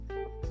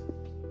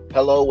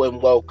Hello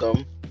and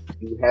welcome.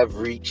 You have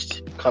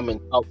reached Come and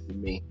Talk to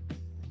Me.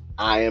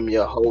 I am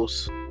your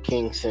host,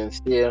 King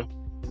Sincere.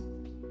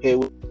 Here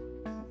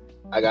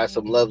I got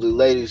some lovely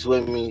ladies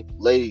with me.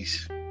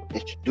 Ladies,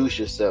 introduce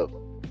yourself.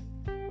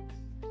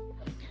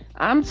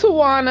 I'm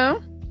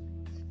Tawana.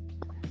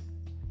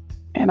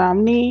 And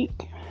I'm Neek.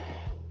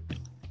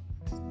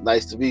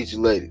 Nice to meet you,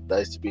 lady.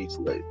 Nice to meet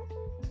you, lady.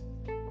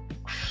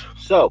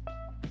 So,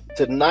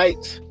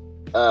 tonight's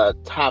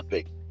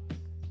topic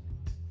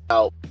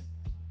about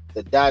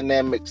the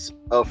dynamics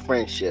of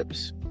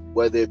friendships,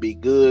 whether it be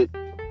good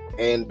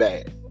and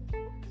bad,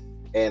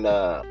 and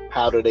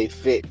how do they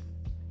fit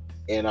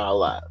in our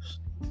lives.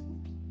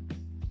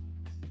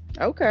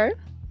 Okay.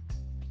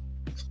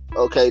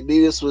 Okay,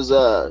 D, this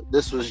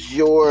was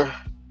your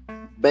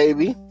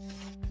baby.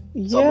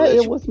 So I'm Yeah, gonna let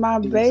it you was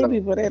my do baby, something.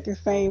 but at the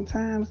same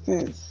time,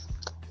 since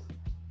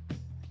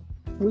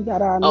we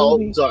got our Oh, I'm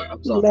newbie, sorry.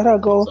 I'm sorry. let her I'm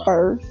go sorry.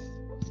 first.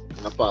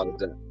 I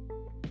apologize.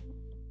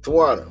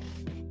 Tawana,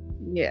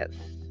 Yes.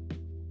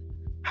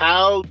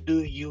 how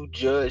do you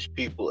judge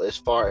people as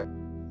far as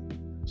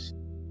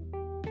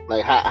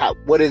like how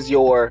what is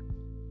your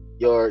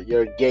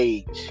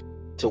gauge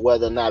to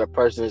whether or not a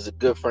person is a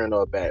good friend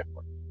or a bad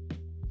friend?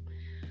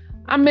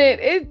 I mean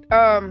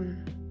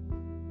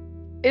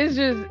it's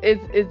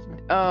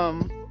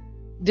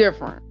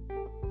different.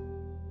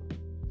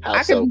 How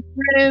I could so? be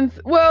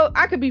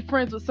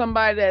friends with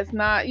somebody that's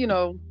not,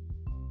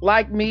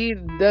 like me,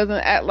 doesn't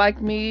act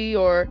like me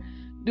or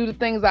do the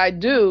things I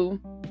do,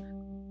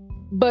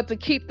 but to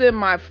keep them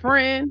my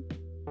friend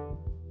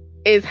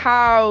is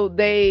how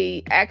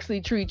they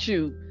actually treat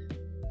you.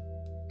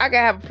 I can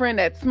have a friend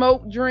that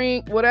smoke,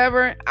 drink,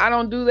 whatever. I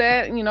don't do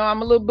that.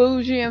 I'm a little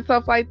bougie and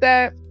stuff like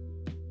that.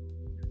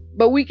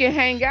 But we can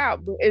hang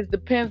out. But it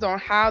depends on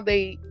how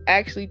they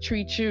actually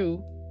treat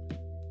you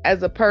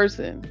as a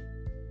person.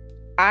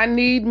 I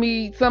need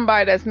me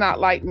somebody that's not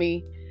like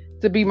me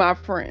to be my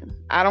friend.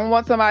 I don't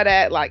want somebody to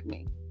act like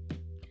me.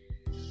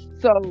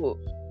 So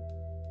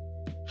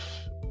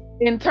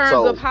in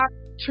terms of So how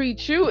they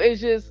treat you,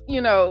 it's just,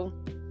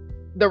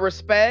 the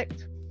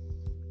respect,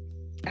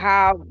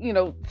 how,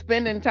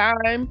 spending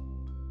time,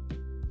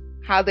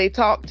 how they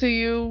talk to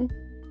you.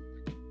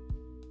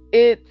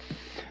 It's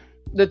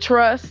the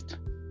trust.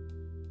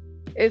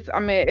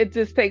 It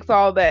just takes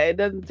all that. It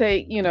doesn't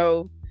take,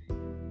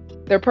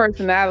 their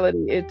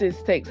personality. It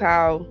just takes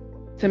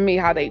to me,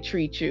 how they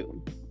treat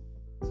you.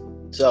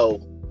 so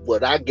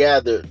what I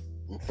gathered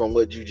from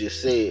what you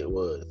just said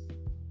was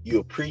you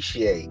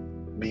appreciate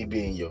me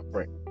being your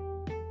friend.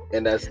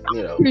 And that's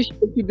Appreciate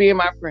you being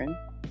my friend.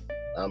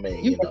 I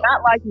mean, You are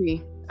not like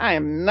me. I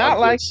am I'm not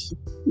like just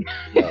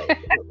no,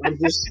 I'm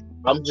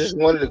just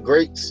one of the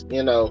greats.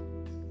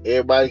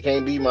 Everybody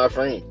can't be my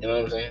friend. You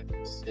know what I'm saying?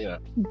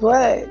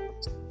 But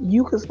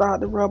you could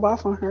start to rub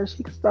off on her.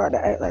 She could start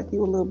to act like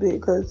you a little bit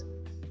because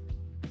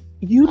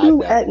you I do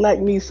doubt act it. like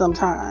me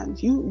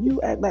sometimes. You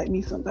act like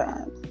me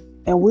sometimes,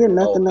 and we're Oh,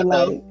 nothing I know.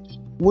 alike.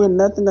 We're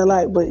nothing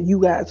alike, but you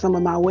got some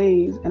of my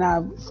ways, and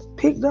I've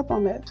picked up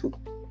on that too.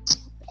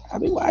 I'll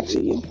be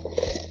watching you.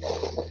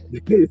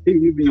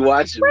 You be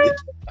watching me.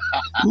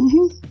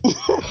 Hmm.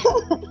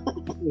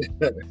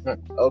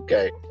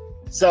 Okay.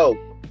 So,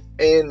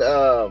 in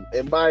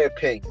my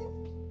opinion,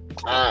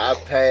 I've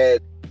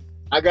had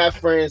I got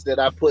friends that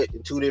I put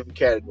in two different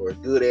categories,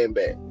 good and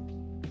bad.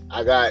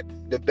 I got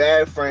the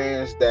bad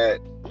friends that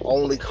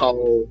only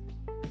call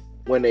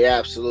when they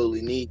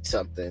absolutely need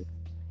something.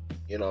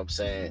 You know what I'm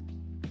saying?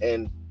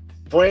 And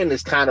friend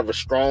is kind of a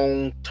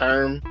strong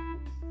term,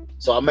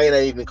 so I may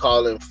not even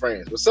call them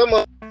friends.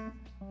 But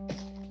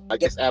I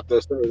guess after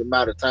a certain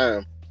amount of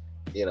time,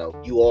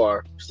 you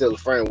are still a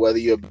friend, whether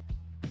you're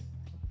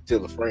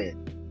still a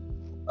friend.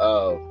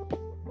 Uh,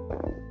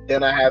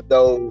 then I have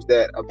those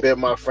that have been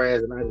my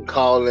friends, and I can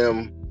call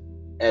them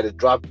at a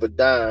drop of a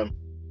dime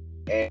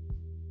and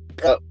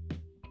up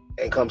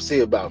and come see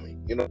about me.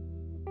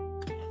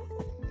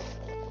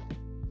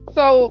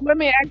 So let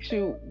me ask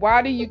you,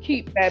 why do you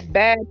keep that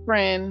bad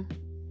friend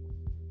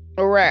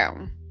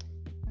around?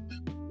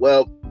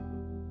 Well,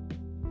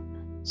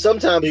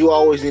 sometimes you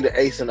always need an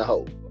ace in the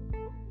hole.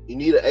 You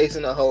need an ace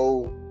in the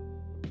hole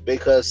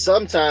because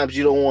sometimes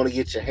you don't want to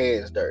get your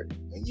hands dirty,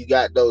 and you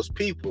got those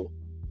people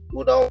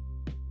who don't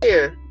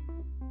care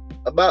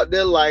about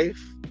their life,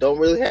 don't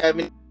really have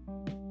any.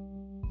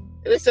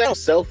 And it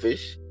sounds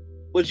selfish,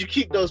 but you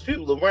keep those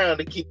people around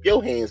to keep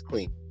your hands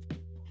clean.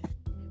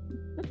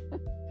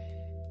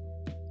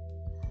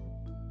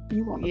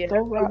 You want to Yeah.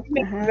 throw So rocks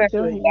and hide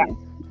your hand.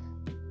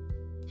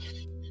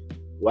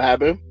 What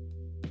happened?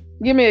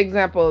 give me an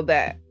example of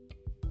that.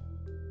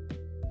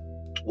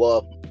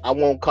 Well, I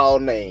won't call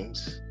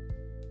names.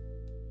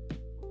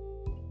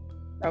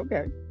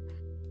 Okay.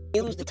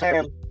 Use the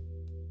term.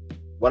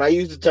 When I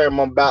use the term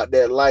I'm about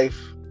that life,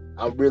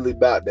 I'm really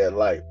about that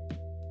life.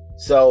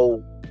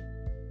 So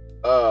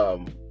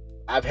um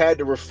I've had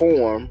to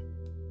reform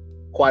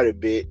quite a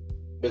bit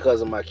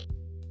because of my,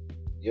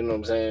 you know what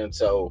I'm saying?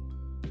 So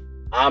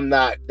I'm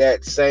not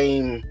that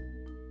same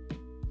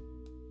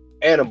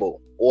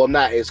animal or I'm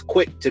not as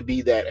quick to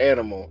be that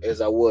animal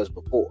as I was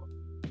before.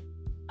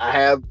 I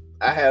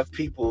have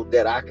people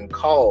that I can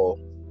call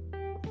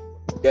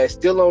that's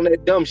still on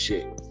that dumb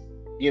shit.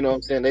 You know what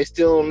I'm saying? They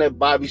still on that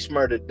Bobby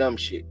Shmurda dumb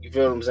shit. You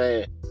feel what I'm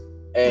saying?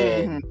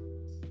 And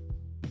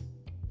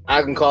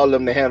I can call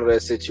them to handle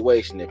that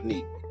situation if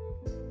need.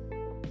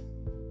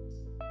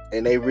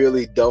 And they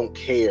really don't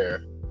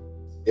care.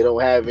 They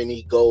don't have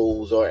any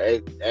goals or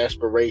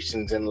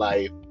aspirations in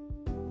life.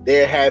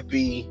 They're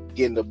happy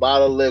getting a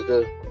bottle of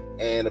liquor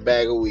and a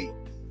bag of weed.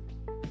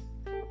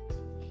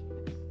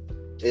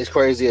 As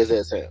crazy as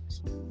that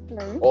sounds.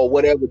 Or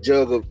whatever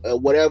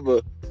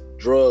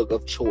drug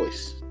of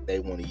choice they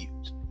want to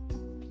use.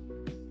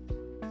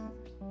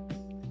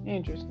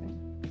 Interesting.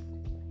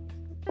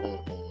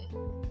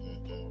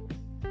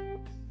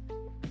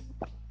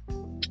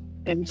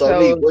 And so,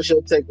 Lee, what's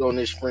your take on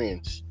this,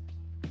 friends?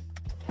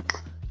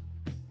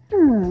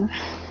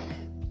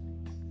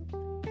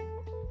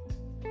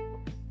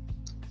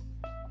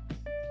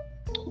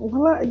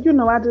 Well, I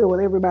deal with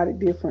everybody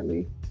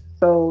differently.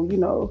 So,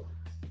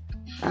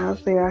 I'll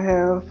say I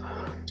have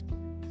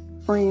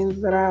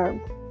friends that I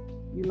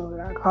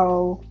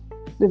call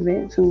the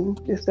vent to,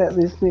 just that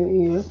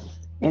listening ear.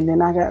 And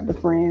then I got the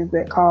friends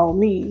that call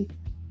me,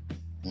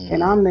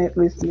 and I'm that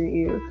listening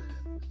ear.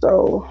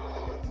 So,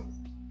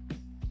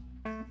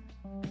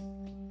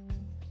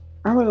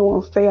 I really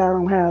won't say I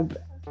have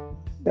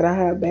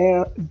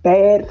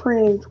bad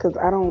friends, because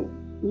I don't,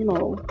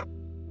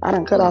 I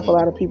done cut off a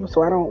lot of people,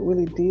 so I don't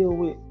really deal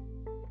with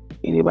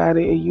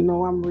anybody. And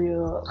I'm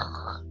real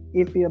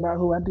iffy about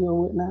who I deal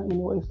with now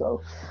anyway.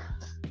 So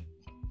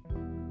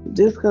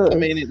just cause. I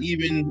mean,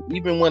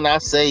 even when I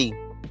say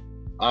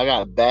I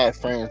got bad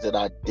friends that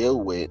I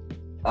deal with,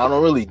 I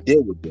don't really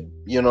deal with them.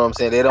 You know what I'm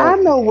saying? They don't. I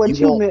know what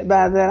you meant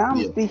by that.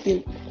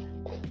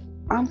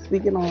 I'm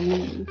speaking on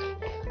me.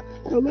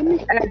 So let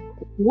me.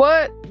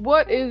 What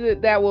is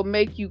it that will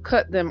make you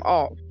cut them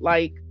off?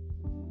 Like,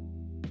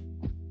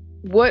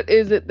 what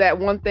is it, that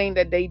one thing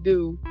that they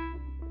do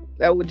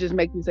that would just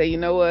make you say, you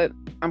know what,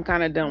 I'm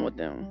kind of done with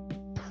them?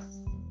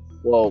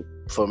 Well,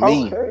 for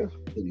me,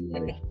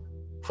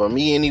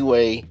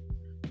 anyway,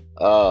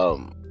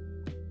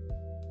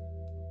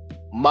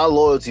 my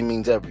loyalty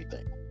means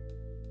everything.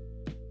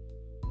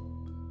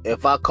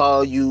 If I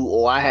call you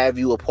or I have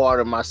you a part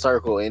of my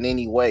circle in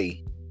any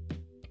way,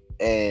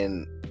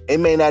 and it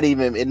may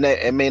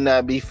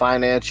not be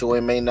financial,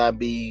 it may not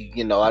be,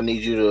 I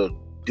need you to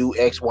do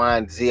X, Y,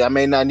 and Z. I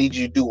may not need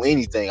you to do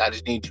anything. I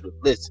just need you to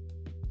listen.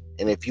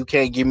 And if you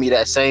can't give me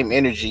that same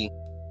energy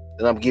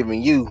that I'm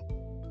giving you,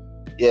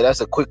 yeah,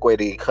 that's a quick way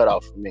to get cut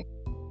off from me.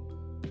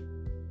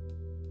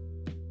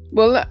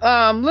 Well,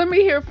 let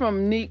me hear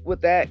from Neek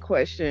with that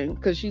question,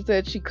 because she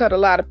said she cut a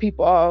lot of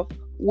people off.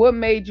 What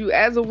made you,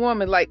 as a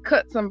woman, like,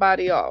 cut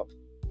somebody off?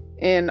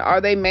 And are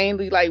they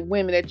mainly like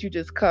women that you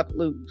just cut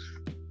loose?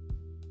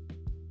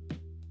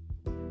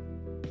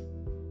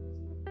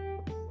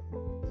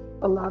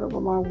 A lot of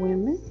them are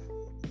women.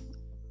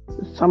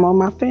 Some of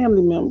my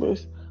family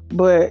members.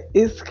 But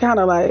it's kind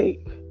of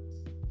like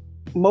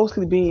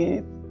mostly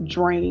being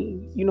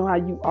drained. You know how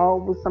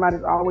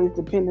somebody's always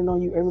depending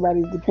on you.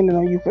 Everybody's depending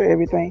on you for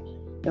everything.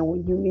 And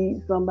when you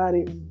need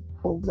somebody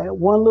for that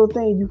one little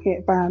thing, you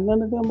can't find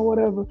none of them or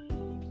whatever.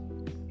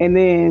 And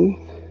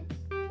then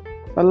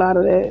a lot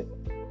of that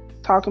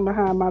talking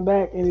behind my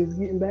back and it's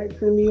getting back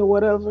to me or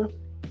whatever.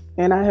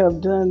 And I have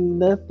done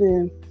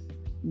nothing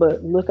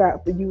but look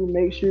out for you,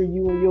 make sure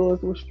you and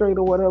yours were straight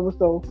or whatever.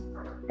 So,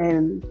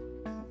 and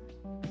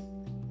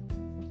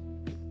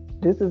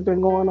this has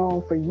been going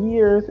on for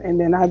years, and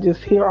then I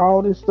just hear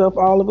all this stuff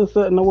all of a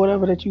sudden or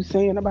whatever that you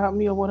saying about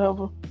me or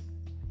whatever.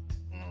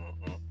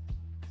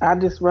 I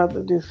just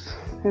rather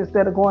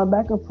instead of going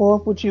back and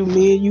forth with you,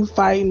 me and you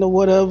fighting or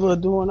whatever,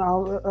 doing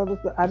all the other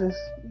stuff, I just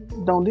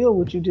don't deal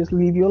with you, just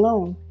leave you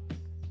alone.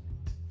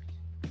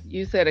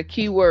 You said a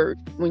key word,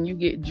 when you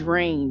get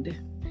drained.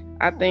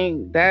 I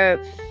think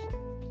that's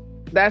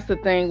the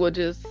thing, will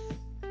just,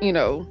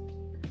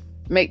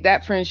 make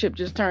that friendship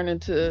just turn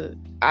into,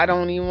 I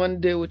don't even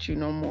want to deal with you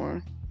no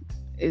more,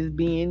 is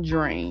being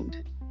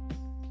drained.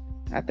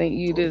 I think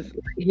you just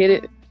hit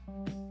it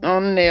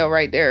on the nail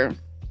right there.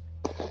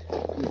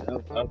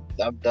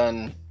 I've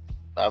done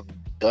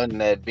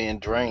that being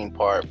drained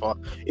part.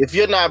 If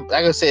you're not,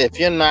 like I said, if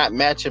you're not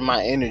matching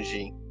my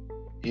energy,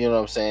 you know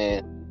what I'm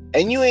saying?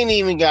 And you ain't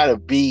even gotta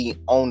be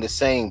on the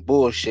same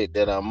bullshit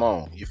that I'm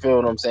on. You feel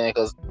what I'm saying?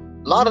 Because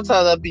a lot of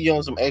times I be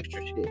on some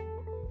extra shit.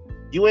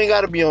 You ain't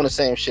gotta be on the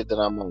same shit that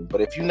I'm on.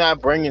 But if you're not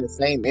bringing the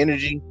same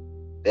energy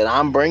that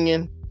I'm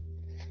bringing,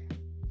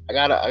 I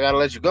gotta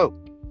let you go.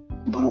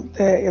 But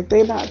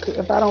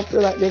if I don't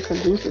feel like they're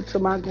conducive to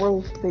my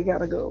growth, they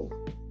gotta go.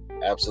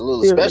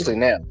 Absolutely, especially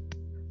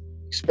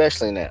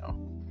now.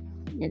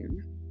 Yeah.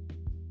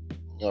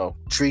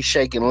 Tree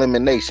shaking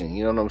elimination.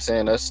 You know what I'm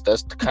saying? That's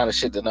the kind of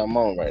shit that I'm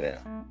on right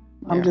now.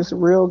 I'm just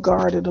real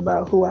guarded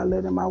about who I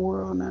let in my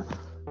world now.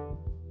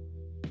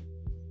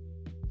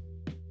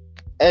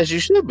 As you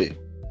should be.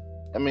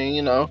 I mean,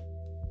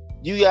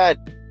 you got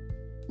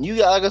you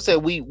got, like I said,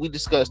 we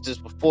discussed this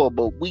before,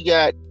 but you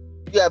got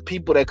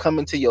people that come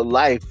into your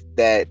life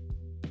that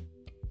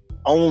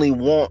only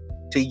want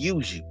to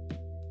use you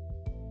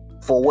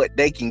for what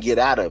they can get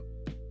out of it.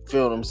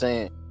 Feel what I'm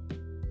saying?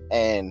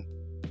 And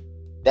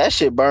that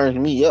shit burns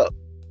me up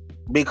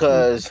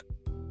because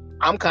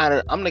I'm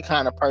the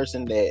kind of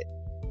person that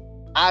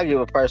I give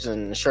a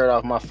person the shirt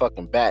off my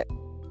fucking back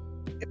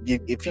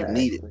if you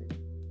need it.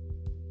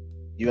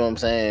 You know what I'm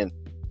saying?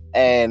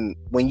 And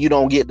when you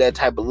don't get that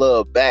type of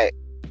love back,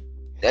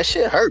 that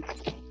shit hurts.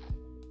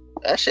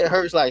 That shit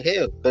hurts like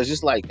hell. Cause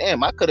it's like,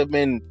 damn, I could have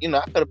been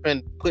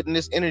putting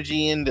this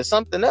energy into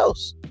something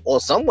else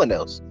or someone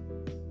else.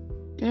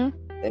 Yeah.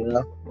 You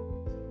know?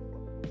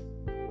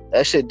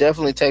 That shit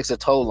definitely takes a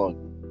toll on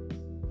you.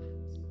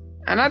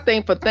 And I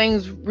think for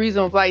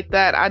reasons like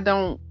that, I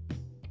don't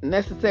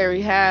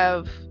necessarily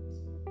have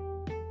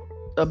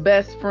a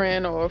best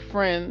friend or a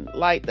friend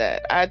like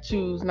that. I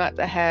choose not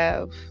to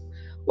have.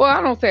 Well,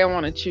 I don't say I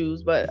want to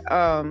choose, but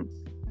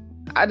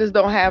I just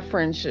don't have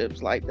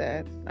friendships like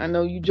that. I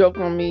know you joke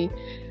on me,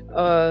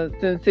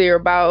 Sincere,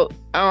 about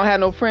I don't have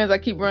no friends. I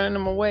keep running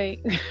them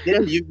away.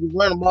 Yeah, you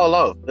run them all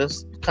off.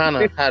 That's kind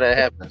of how that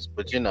happens.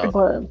 But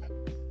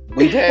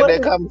we've had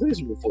that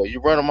conversation before.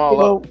 You run them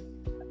all off.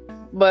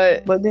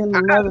 But then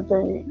another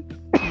thing,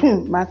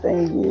 my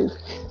thing is,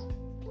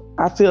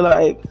 I feel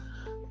like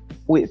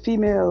with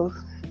females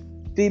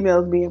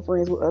being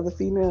friends with other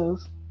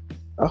females,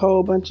 a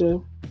whole bunch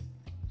of,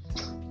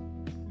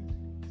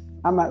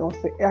 I'm not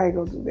gonna say, I ain't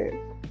gonna do that.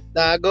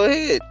 Nah, go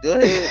ahead. Go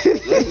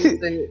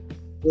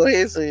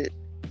ahead say it.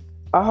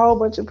 A whole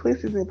bunch of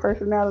pussies and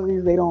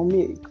personalities, they don't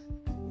mix.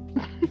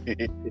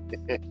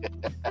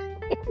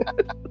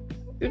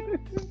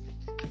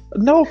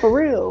 No, for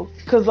real.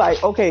 Cause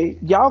like, okay,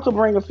 y'all could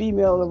bring a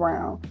female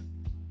around.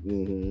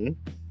 Mm-hmm.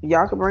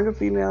 Y'all could bring a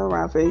female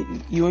around. Say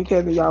you and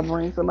Kevin, y'all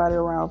bring somebody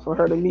around for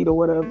her to meet or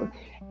whatever,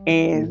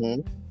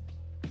 and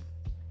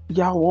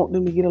y'all want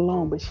them to get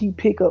along, but she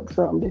pick up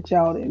something that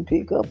y'all didn't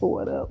pick up or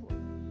whatever.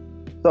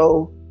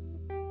 So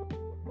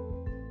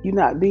you're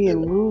not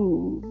being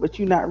rude, but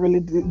you're not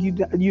really you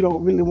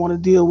don't really want to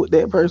deal with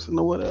that person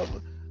or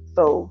whatever.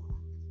 So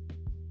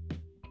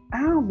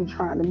I don't be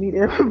trying to meet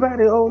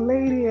everybody, old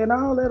lady and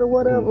all that or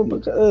whatever,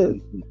 because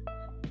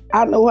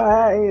I know how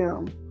I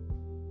am.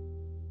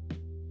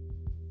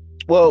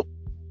 Well,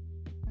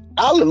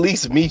 I'll at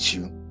least meet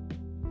you.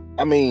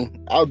 I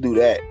mean, I'll do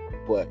that,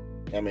 but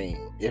I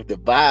mean, if the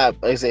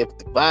vibe, like I say, if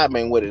the vibe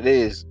ain't what it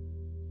is,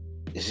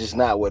 it's just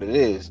not what it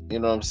is. You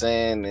know what I'm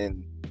saying?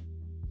 And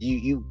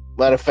you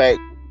matter of fact,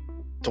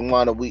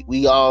 Tawana,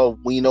 we all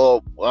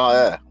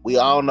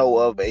know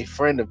of a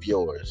friend of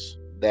yours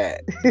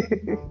that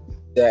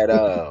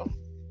the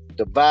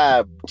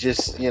vibe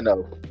just,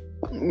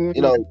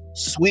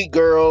 sweet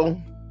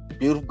girl,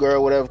 beautiful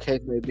girl, whatever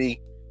case may be,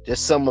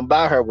 just something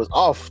about her was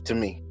off to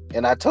me.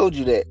 And I told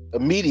you that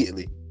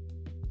immediately.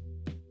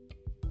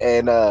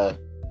 And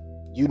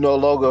you no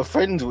longer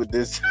friends with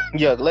this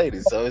young lady.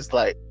 So it's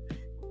like,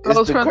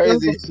 it's the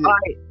craziest shit.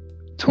 Like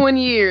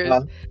 20 years.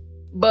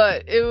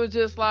 But it was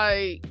just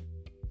like,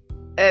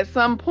 at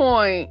some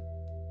point,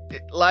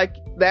 like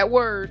that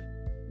word,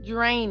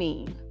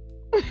 draining.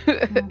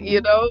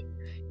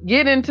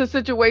 Get into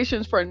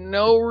situations for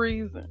no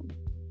reason.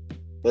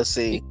 But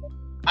see,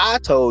 I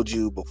told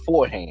you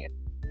beforehand,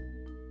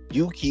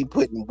 you keep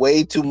putting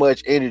way too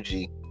much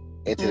energy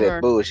into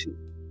that bullshit.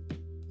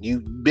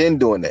 You've been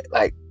doing that.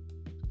 Like,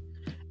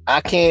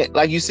 I can't,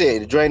 like you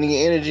said, draining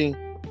your energy.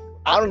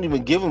 I don't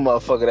even give a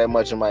motherfucker that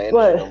much of my energy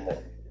no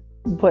more.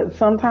 But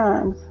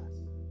sometimes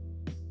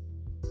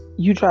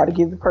you try to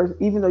give the person,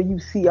 even though you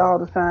see all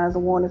the signs, the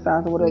warning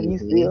signs or whatever, you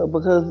still,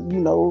 because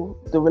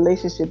the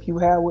relationship you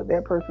have with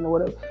that person or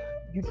whatever,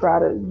 you try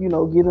to,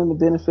 give them the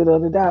benefit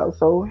of the doubt.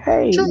 So,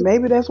 hey,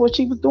 maybe that's what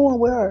she was doing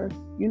with her.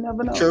 You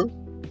never know. True.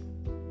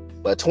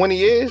 But 20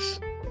 years?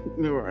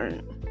 You're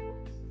right.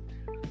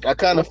 I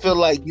kind of feel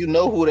like you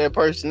know who that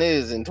person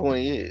is in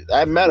 20 years.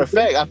 As a matter of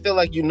fact, I feel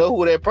like you know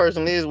who that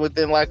person is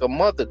within like a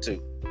month or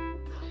two.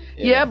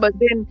 Yeah, but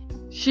then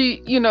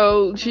she,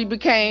 she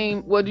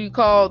became, what do you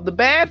call, the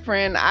bad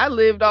friend. I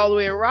lived all the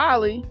way in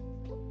Raleigh,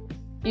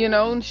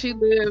 and she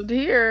lived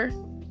here.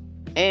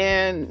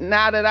 And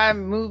now that I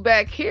moved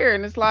back here,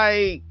 and it's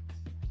like,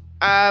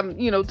 I'm,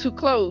 too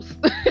close,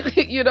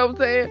 you know what I'm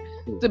saying?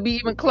 To be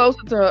even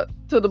closer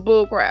to the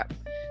bull crap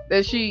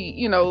that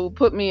she,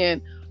 put me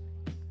in.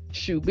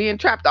 Shoot, being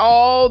trapped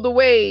all the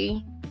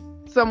way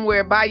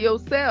somewhere by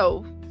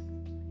yourself.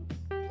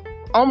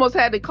 Almost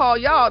had to call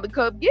y'all to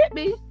come get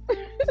me.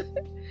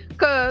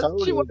 Because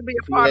she wanted to be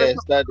a part of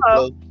the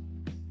club.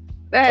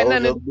 That had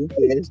nothing to do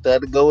with it.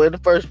 Started to go in the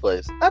first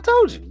place. I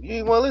told you. You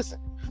didn't want to listen.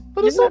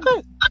 But it's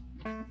okay.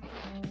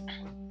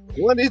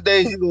 One of these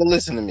days you're going to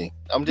listen to me.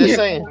 I'm just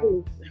saying.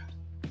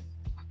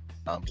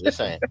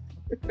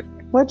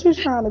 What, you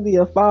trying to be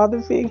a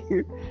father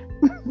figure?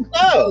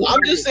 No,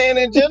 I'm just saying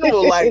in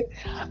general, like,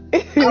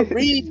 I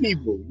read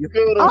people. You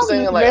feel what I'm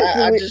saying? Like,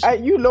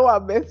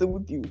 I'm messing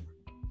with you.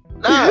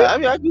 Nah, I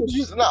mean,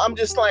 I'm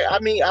just like, I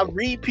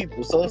read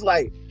people. So it's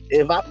like,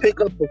 if I pick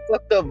up a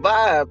fucked up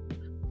vibe,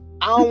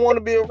 I don't want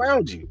to be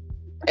around you.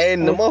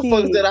 And the And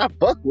motherfuckers see, that I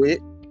fuck with,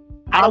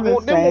 I I'm don't the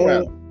want them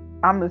around. same.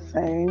 I'm the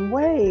same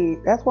way.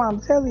 That's why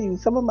I'm telling you,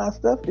 some of my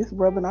stuff is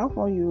rubbing off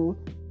on you.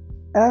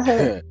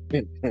 Yeah,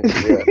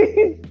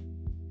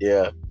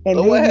 yeah. And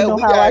So then what you hell know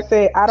we how I got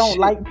said I don't shit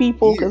like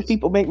people because years.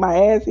 people make my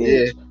ass Yeah,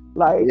 itch.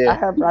 Like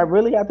yeah, I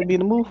really have to be in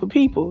the mood for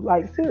people.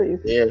 Like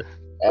seriously. yeah.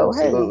 So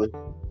hey, Absolutely.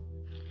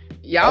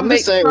 Y'all I'm the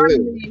make same fun way.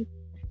 of me.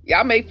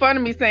 Y'all make fun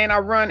of me saying I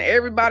run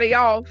everybody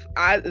off.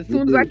 As You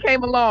soon as I do.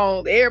 came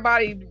along,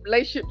 everybody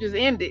relationship just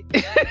ended.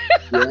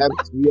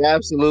 You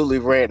absolutely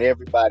ran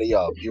everybody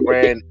off. You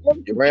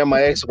ran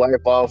my ex-wife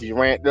off. You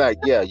ran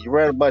you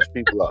ran a bunch of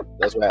people off.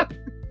 That's what happened.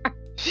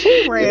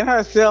 she ran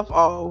herself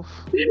off.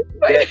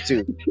 That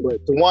too.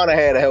 But Tawana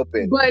had a help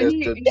in But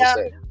it. Just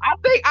saying. I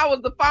think I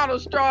was the final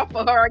straw for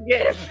her, I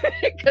guess,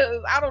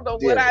 because I don't know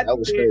what Yeah, I that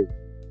was did. crazy.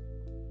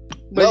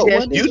 But No,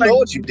 yeah, you know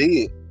what you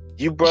did.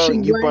 You brought she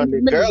the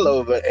blamed girl me.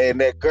 over,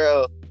 and that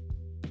girl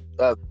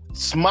So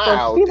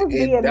smiled, she was and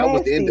being that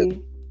was the end of it.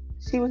 messy.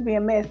 She was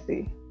being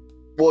messy.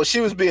 Well, she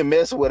was being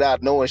messy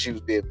without knowing she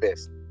was being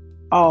messy.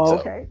 Oh, So,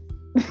 okay.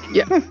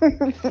 Yeah.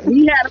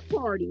 We had a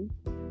party.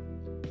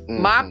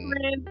 My mhm.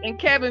 friends and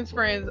Kevin's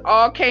friends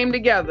all came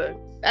together.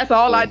 That's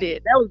all I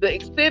did. That was the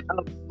extent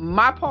of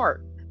my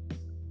part.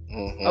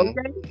 Mhm.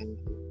 Okay.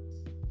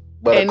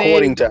 But And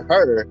according then, to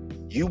her,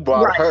 you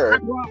brought right, her I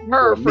brought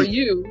her for for me.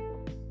 you.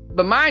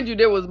 But mind you,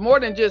 there was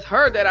more than just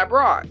her that I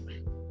brought.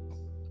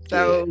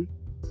 So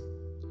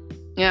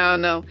yeah, I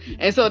don't know.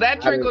 And so that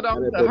trickled I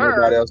on didn't to pay nobody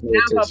her. else no Now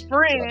her attention.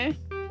 friend,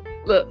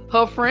 look,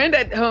 her friend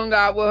that hung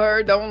out with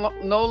her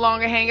don't no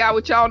longer hang out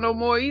with y'all no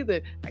more either.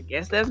 I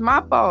guess that's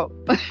my fault.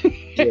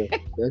 Yeah,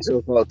 that's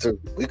your fault too.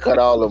 We cut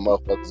all them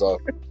motherfuckers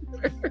off.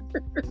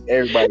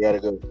 Everybody gotta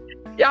go.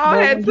 Y'all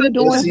But had when such you a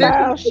doing see-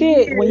 foul position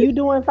for shit, when years. you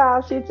doing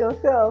foul shit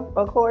yourself,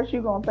 of course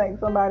you gonna think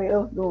somebody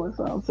else doing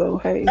something. So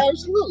hey,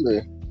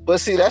 Absolutely. But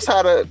see, that's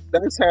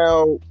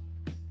how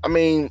I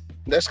mean,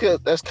 that's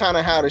kind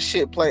of how the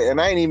shit play.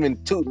 And I ain't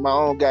even tooting my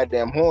own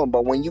goddamn horn.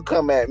 But when you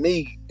come at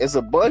me, it's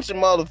a bunch of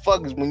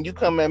motherfuckers. When you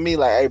come at me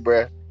like, hey,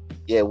 bruh,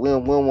 yeah, we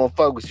don't want to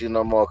fuck with you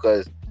no more.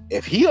 Cause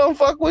if he don't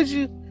fuck with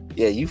you,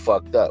 yeah, you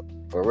fucked up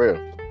for real.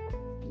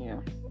 Yeah.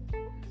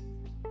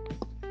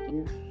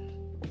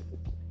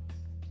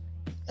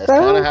 That's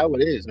kind of how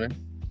it is, man.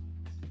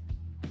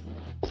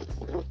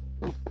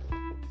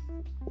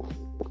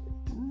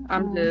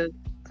 I'm just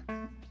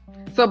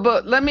so.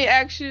 But let me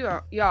ask you,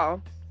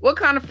 y'all, what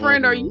kind of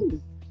friend are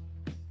you?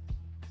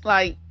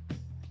 Like,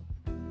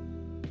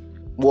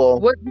 well,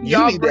 what do you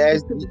y'all need to bring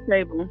ask to the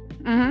table?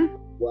 Mm-hmm.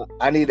 Well,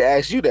 I need to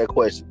ask you that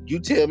question. You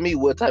tell me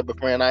what type of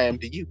friend I am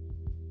to you.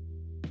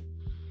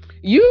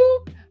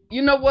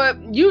 You know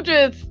what? You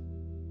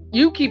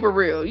keep it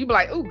real. You be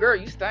like, oh, girl,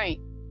 you stink.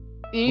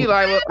 And you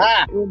like, well,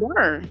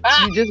 darn,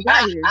 you just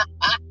got here.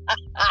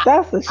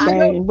 that's a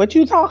shame. But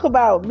you talk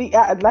about me,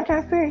 like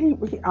I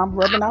said, I'm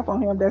rubbing off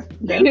on him. That's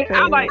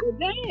I'm like, well,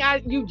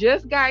 dang, you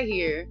just got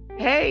here.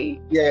 Hey,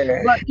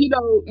 Yeah. but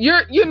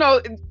you're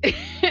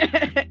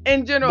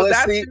in general, But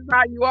that's see, just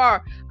how you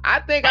are. I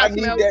think I I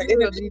need smell that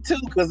good. energy too,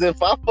 because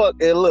if I fuck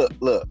and look,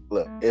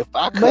 if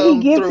I But he come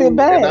gets through it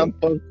back. and I'm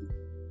funky,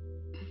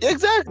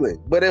 exactly.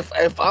 But if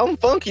I'm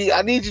funky,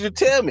 I need you to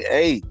tell me,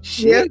 hey,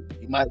 shit,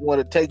 you might want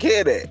to take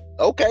care of that.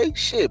 Okay,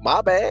 shit,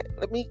 my bad.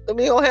 Let me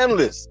go handle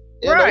this.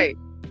 You Right.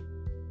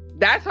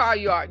 That's how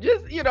you are.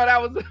 Just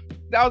that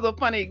was a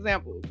funny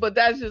example, but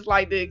that's just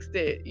like the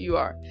extent you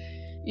are.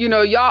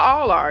 Y'all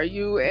all are.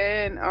 You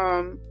and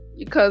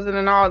your cousin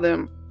and all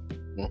them.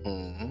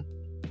 Mm-hmm.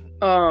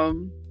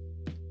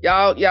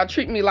 Y'all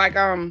treat me like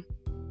I'm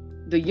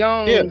the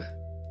young. Yeah.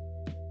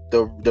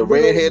 The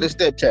redheaded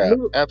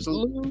stepchild.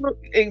 Absolutely.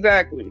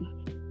 Exactly.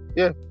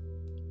 Yeah.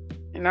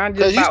 And I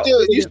just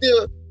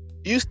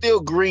you still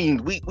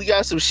green. We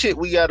got some shit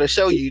we gotta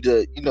show you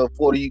to in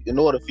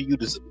order for you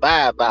to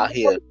survive out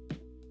here.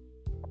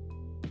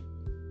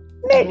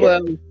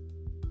 Well,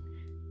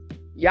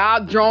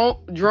 y'all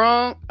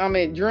drunk. I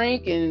mean,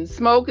 drink and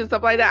smoke and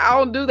stuff like that. I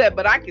don't do that,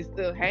 but I can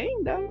still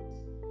hang though.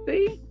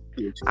 See,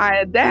 I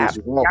adapt.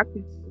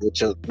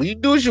 You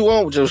do what you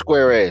want with your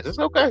square ass. It's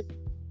okay.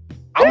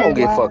 I'm gonna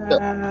get fucked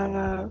up.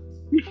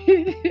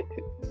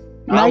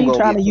 Now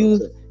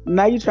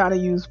you trying to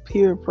use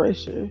peer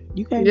pressure.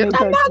 You can't make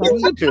her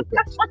drink.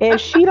 If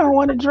she don't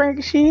want to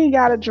drink, she ain't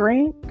gotta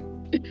drink.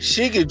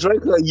 She can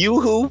drink her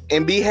yoo-hoo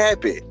and be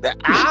happy.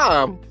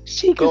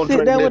 She can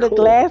sit there with a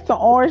glass of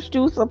orange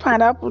juice or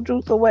pineapple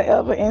juice or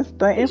whatever and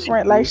stand in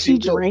front like she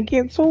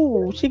drinking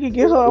too. She could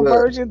get her a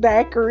virgin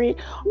daiquiri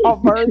or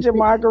virgin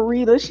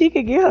margarita. She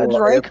could get her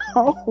drink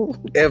home.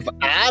 If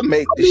I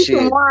make the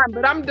shit, wine,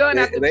 but I'm done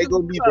after they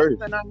gonna be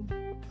virgin.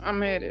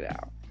 I'm headed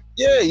out.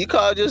 Yeah, you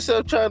called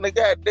yourself trying to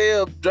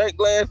goddamn drink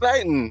last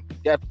night and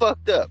got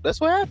fucked up. That's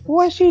what happened.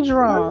 Was she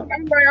drunk?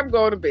 I'm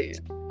going to bed.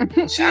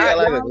 She had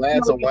like a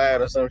glass of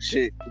wine or some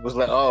shit. It was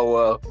like, oh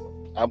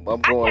well, I'm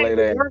going lay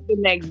down. The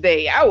next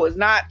day, I was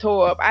not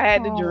tore up. I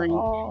had to drink.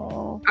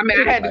 I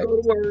mean, I had to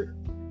go to work.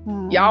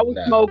 Y'all was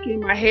Nah.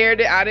 smoking.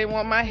 I didn't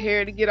want my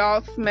hair to get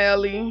all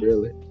smelly.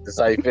 Really? That's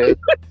how you feel?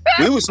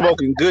 We was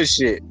smoking good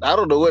shit. I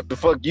don't know what the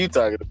fuck you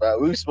talking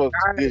about. We was smoking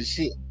good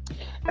shit.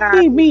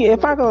 See, me,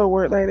 if I go to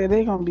work like that,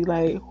 they gonna be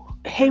like,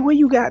 "Hey, where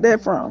you got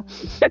that from?"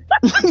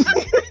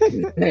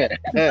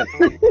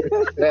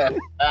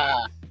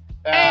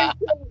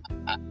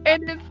 And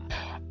it's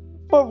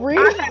For real.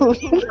 I have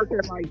to work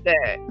her like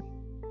that.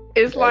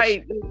 It's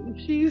like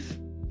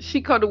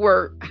she come to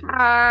work.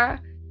 Hi,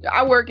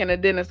 I work in a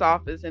dentist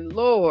office, and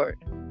Lord,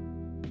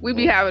 we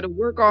be having to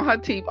work on her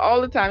teeth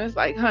all the time. It's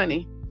like,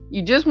 honey,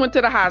 you just went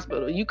to the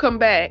hospital. You come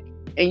back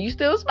and you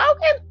still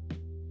smoking.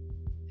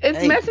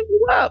 It's messing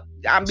you up.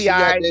 I'm be she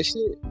got alright. that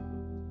shit.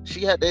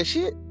 She got that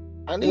shit.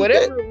 I need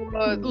Whatever that. it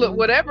was, look,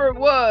 whatever it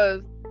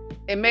was,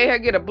 it made her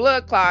get a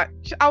blood clot.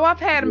 Oh, I've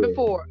had them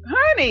before,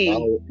 honey.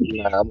 Oh,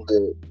 nah, I'm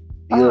good.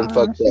 You done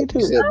fucked she up. too.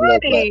 You said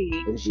blood clot.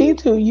 Honey. I'm She good.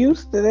 too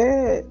used to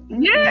that.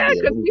 Yeah,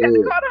 because I'm we had to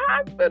good. go to the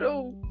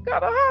hospital.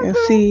 And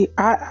see,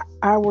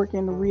 I work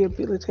in the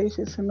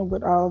rehabilitation center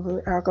with all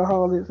the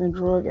alcoholics and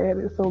drug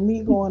addicts. So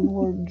me going to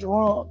work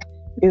drunk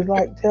is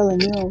like telling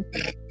them,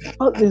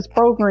 "Fuck this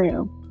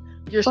program."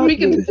 You're Fuck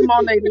speaking to this. them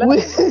on their level.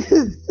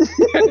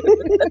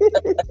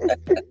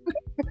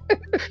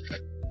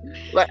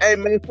 Like, hey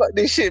man, fuck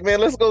this shit, man.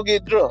 Let's go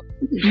get drunk.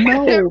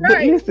 No, but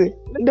Right. listen.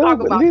 Let's No, talk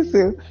but about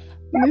listen.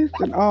 I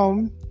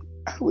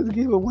was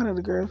giving one of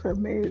the girls her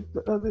meds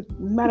the other.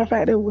 Matter of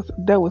fact, that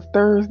was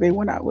Thursday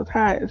when I was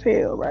high as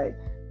hell, right?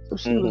 So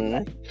she was Mhm.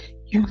 like,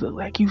 "You look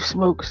like you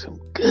smoke some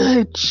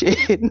good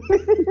shit."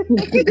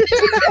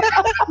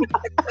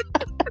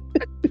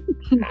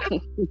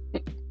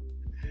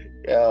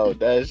 Yo,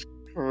 that's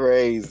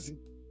crazy.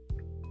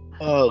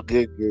 Oh,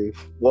 good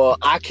grief. Well,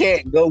 I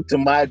can't go to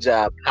my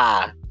job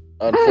high,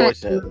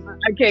 unfortunately.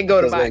 I can't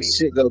go to Because mine. ain't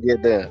shit go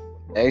get done.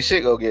 Ain't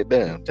shit go get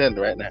done. I'm telling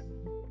you right now.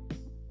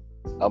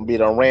 I'm be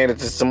done ran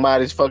into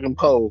somebody's fucking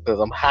pole because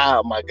I'm high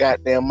on my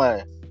goddamn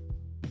mind.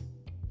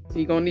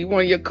 You're gonna need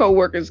one of your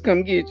coworkers to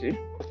come get you.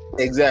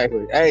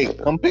 Exactly. Hey,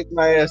 come pick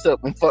my ass up.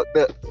 I'm fucked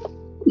up.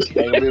 Ain't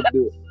gonna be able to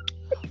do it.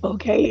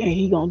 Okay, and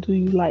he gonna do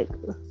you like.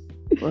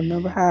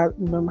 Remember how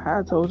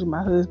I told you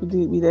my husband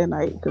did me that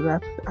night because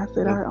I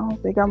said I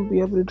don't think I'm gonna be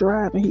able to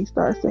drive, and he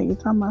started singing,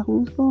 talking about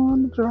who's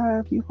going to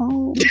drive you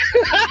home,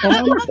 and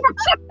I'm like,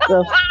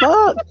 the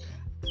fuck.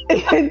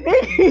 And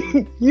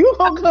then you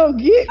gonna come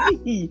get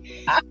me.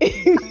 Man,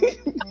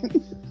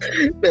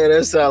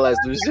 that sound like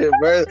some shit,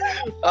 bro.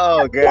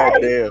 Oh,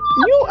 goddamn.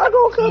 You are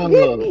gonna come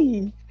get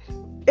me.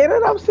 And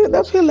then I'm sitting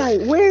up here like,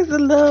 where's the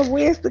love?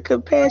 Where's the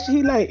compassion?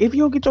 He like, if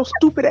you don't get your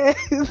stupid ass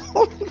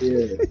on.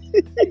 Yeah.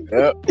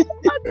 Yep.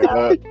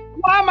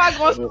 Why am I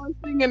going to start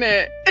singing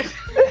that?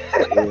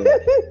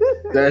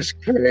 That's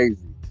crazy.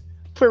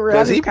 For real,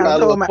 I just kind of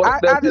told my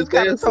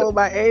told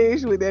my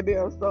age with that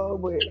damn song,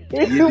 but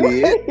You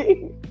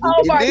did. Oh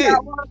You my did.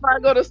 God, why am I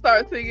going to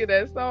start singing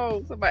that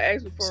song? Somebody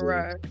asked me for a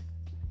ride.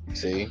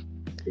 See,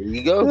 here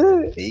you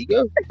go. Here you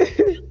go.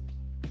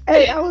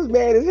 Hey, I was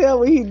mad as hell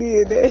when he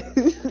did that.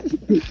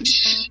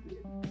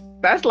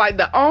 That's like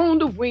the On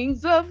the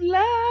Wings of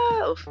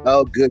Love.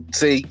 Oh, good.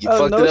 See, you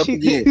fucked no, it up she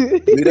again.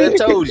 did. We done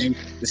told you.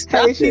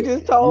 Stop Hey, she it.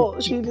 just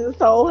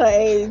told her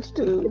age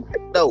too.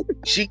 No,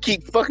 she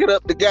keep fucking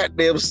up the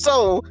goddamn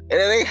song, and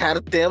it ain't how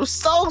the damn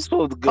song's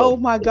supposed to go. Oh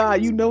my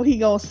God, you know he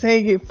gonna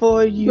sing it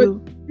for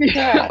you.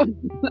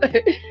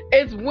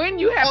 It's when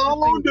you have to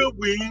On sing the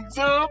wings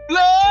of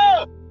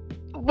love.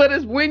 it. But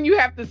it's when you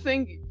have to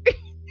sing it.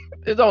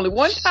 There's only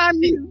one time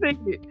you can sing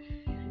it.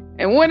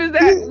 And when is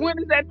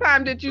that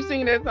time that you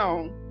sing that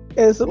song?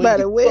 And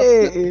somebody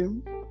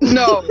wedding.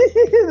 No.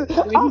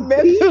 I'm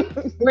messing.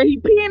 When he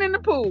peeing in the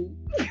pool.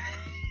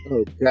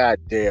 Oh,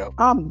 goddamn.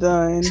 I'm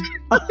done.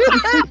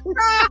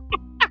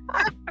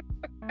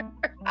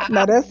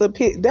 Now that's a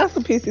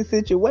pissy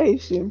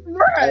situation. Hey,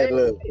 Right.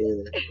 look,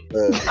 man.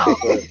 Look.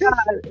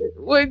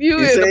 When you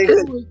He in said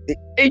the pool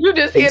and you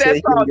just hear said that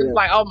he couldn't song, get it's out.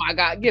 like, oh my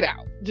God, get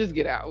out. Just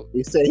get out.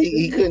 He said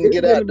he couldn't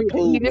get out the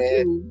pool,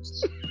 man.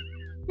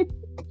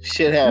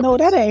 Shit happened. No,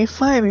 that ain't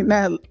funny.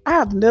 Now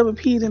I've never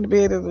peed in the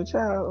bed as a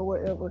child or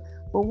whatever.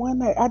 But one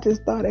night I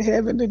just started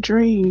having a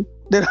dream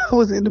that I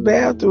was in the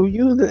bathroom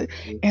using it,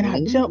 and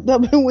I jumped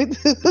up and went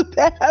to the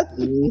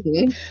bathroom.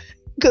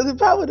 Because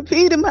if I would have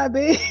peed in my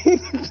bed,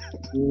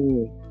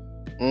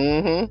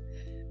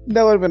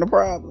 that would have been a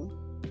problem.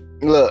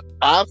 Look,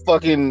 I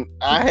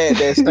had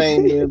that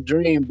same damn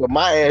dream, but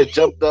my ass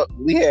jumped up.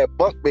 We had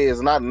bunk beds,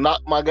 and I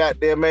knocked my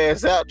goddamn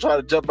ass out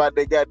trying to jump out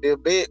that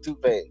goddamn bed too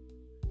fast.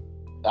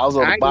 I was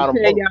on the bottom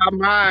I bunk.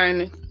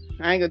 ain't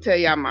gonna tell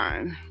y'all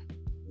mine.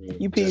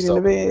 You peed in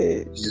the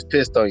bed. You just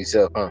pissed on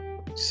yourself, huh?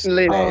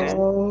 Listen,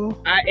 Oh,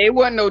 it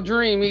wasn't no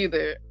dream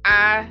either.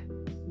 I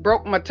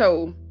broke my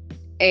toe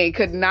and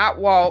could not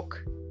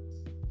walk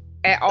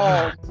at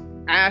all.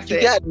 I You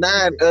said, got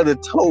 9 other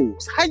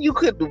toes. How you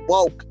couldn't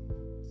walk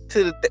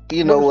to the?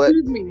 You know what?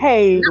 excuse me.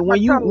 hey, Not when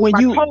my toe, my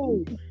you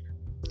toe.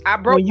 I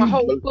broke when my you-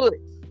 whole foot.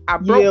 I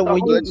broke Yeah, the when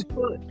whole you-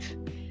 foot.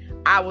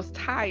 I was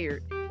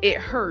tired. It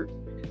hurt.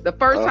 The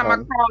first time I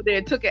crawled there,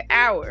 it took an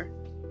hour.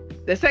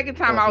 The second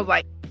time I was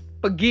like,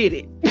 forget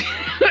it.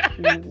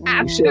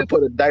 You should have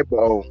put a diaper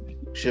on.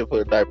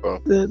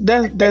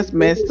 That's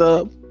messed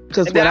up.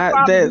 Because And when then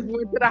I that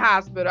went to the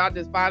hospital. I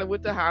just finally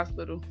went to the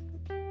hospital.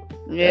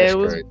 Yeah, That's it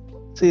was. great.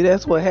 see,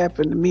 that's what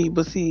happened to me.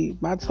 But see,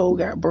 my toe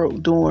got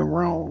broke doing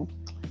wrong.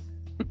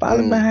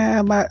 Falling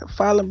behind my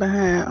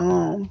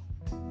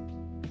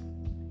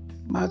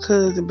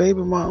cousin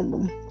baby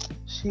mama.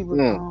 She was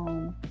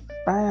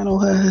spying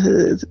on her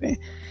husband,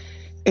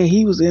 and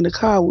he was in the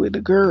car with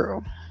the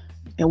girl,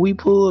 and we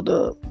pulled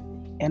up,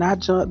 and I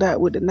jumped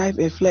out with the knife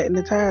and flattened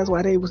the tires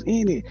while they was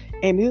in it.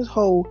 And this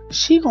hoe,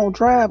 she gonna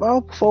drive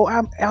off before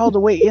I'm all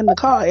the way in the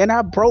car, and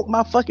I broke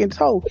my fucking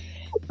toe.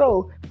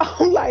 So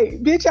I'm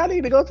like, bitch, I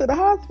need to go to the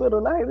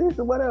hospital. Like this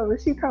or whatever.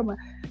 She talking about,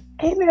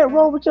 ain't that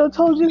wrong with your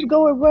toe? Just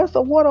go and rub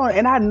some water on it.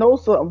 And I know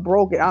something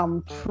broke it.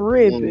 I'm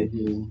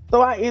tripping.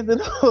 So I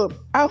ended up,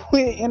 I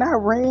went and I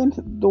ran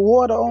the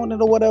water on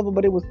it or whatever,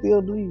 but it was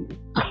still bleeding.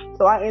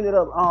 So I ended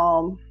up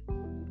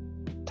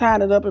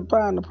tying it up and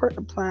applying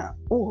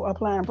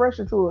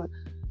pressure to it.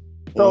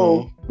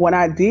 So when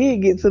I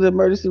did get to the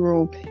emergency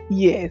room,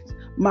 yes,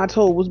 my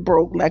toe was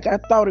broke like I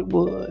thought it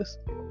was.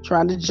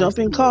 Trying to jump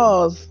in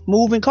cars,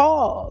 moving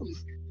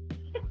cars.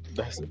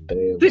 That's a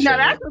damn See, now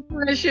that's a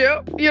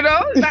friendship, you know?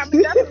 That's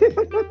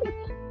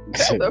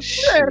a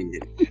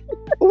friend.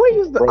 We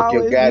used to Broke always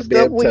your do goddamn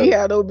stuff we toe.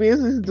 had no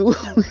business doing.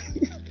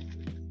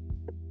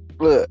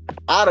 Look,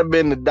 I'd have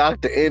been the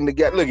doctor and the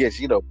guy. Look at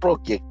you,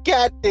 broke your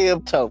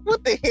goddamn toe.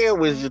 What the hell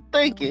was you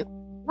thinking?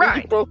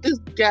 Right. You broke this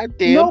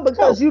goddamn No,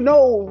 because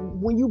toe.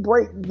 when you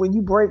break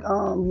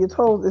your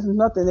toes, there's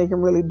nothing they can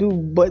really do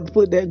but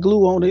put that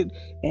glue on it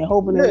and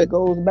hoping that it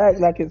goes back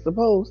like it's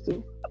supposed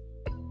to.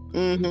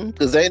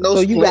 Because ain't no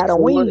So you gotta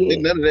wing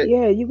it. None of that.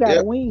 Yeah, you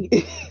gotta wing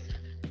it.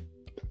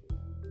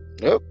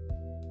 Yep.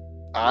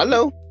 I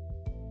know.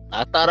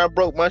 I thought I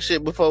broke my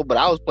shit before, but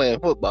I was playing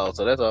football,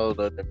 so that's all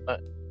other thing.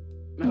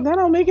 That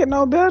don't make it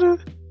no better.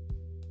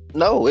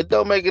 No, it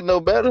don't make it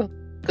no better.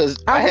 Cause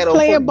I had was on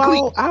playing fucking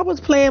ball. cleats. I was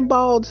playing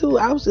ball too.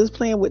 I was just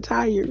playing with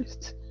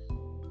tires.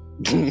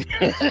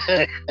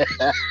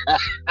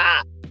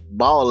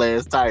 Ball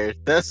ass tires.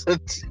 That's what.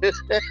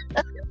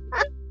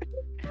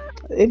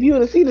 If you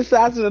would have seen the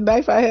size of the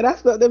knife I had, I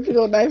stuck that big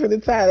old knife in the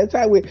tire. The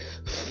tire went.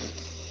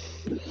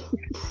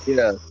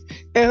 Yeah.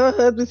 And her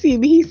husband see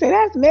me. He said,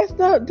 "That's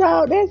messed up,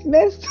 dog. That's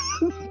messed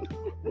up."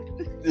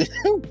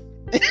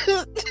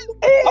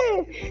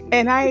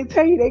 And I ain't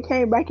tell you, they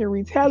came back and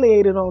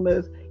retaliated on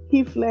us.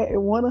 He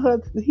flattened one of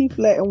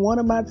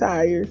my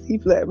tires. He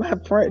flattened my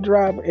front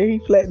driver, and he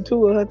flattened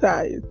two of her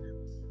tires.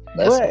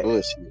 That's but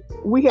bullshit.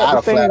 we had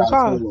the same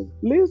car.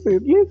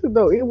 Listen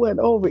though, it wasn't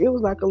over. It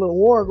was like a little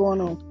war going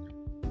on.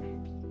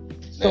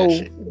 So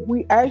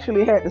we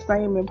actually had the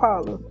same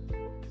Impala.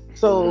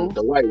 So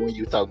the white one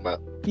you talking about?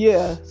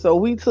 Yeah. So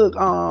we took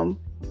one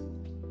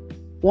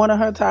of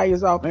her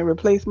tires off and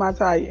replaced my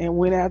tire and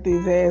went after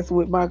his ass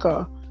with my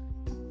car.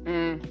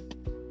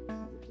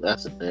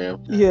 That's a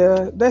damn.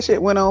 Yeah, that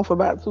shit went on for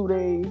about 2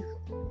 days.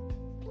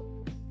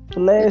 The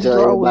last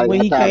draw was when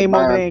he came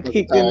over there and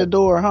kicked in the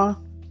door, huh?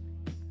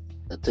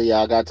 Until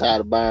y'all got tired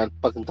of buying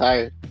fucking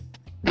tires.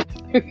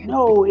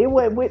 No, it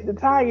wasn't with the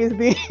tires.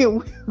 Then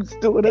we was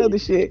doing other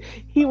shit.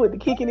 He was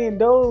kicking in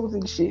doors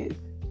and shit.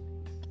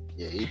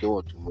 Yeah, he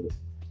doing too much.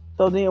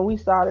 So then we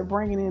started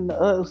bringing in the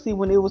other. See,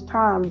 when it was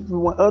time,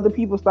 when other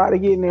people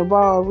started getting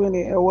involved in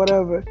it or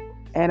whatever,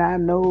 and I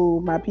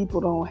know my people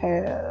don't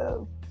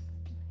have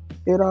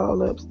it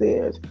all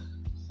upstairs.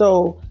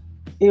 So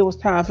it was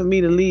time for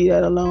me to leave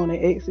that alone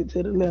and exit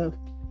to the left.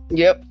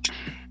 Yep.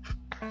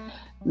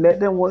 Let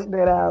them work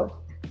that out.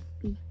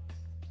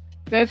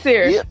 That's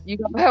serious. Yep. You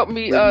gonna help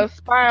me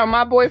spy on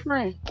my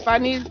boyfriend if I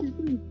need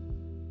to?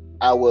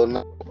 I will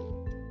not.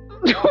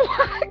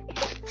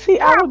 See,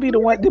 I would be the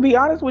one. To be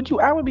honest with you,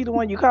 I would be the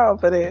one you called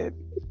for that.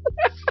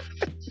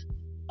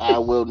 I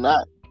will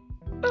not.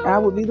 I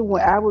would be the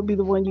one. I would be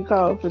the one you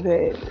called for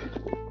that.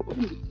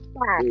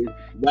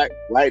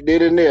 Right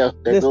there and there.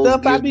 The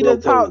stuff I be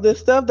done taught. The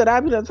stuff that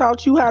I be done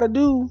taught you how to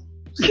do.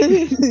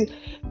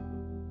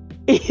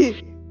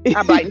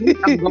 I'm like,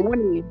 I'm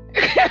going in.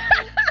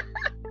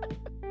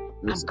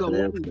 It's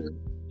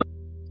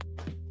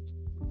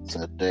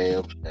a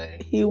damn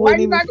shame. He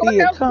wouldn't even see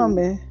it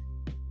coming.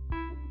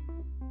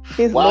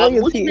 His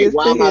loyalty is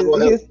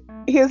to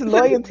his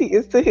loyalty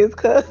is to his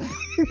cousin.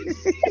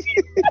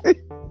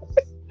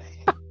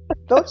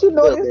 Don't you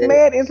know this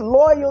man is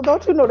loyal?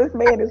 Don't you know this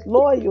man is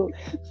loyal?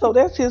 So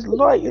that's his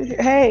loyal.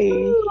 Hey,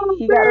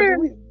 he gotta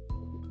do it.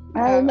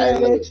 I ain't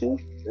mad at you.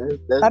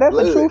 That's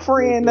a true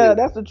friend.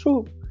 That's a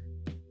true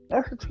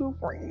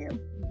friend.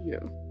 Yeah,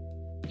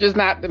 just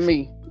not to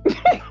me.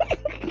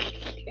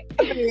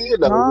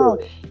 No,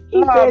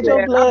 he said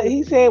your blood.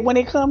 He said when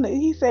it come to,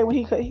 he said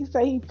he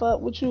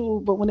fuck with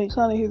you, but when it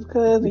come to his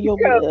cousin, your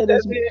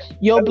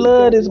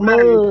blood is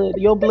mud.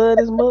 Your blood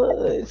is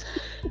mud.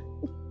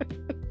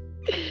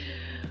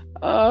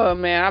 Oh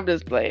man, I'm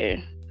just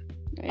playing.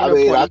 I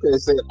mean, I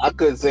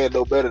couldn't say it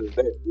no better than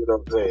that. You know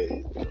what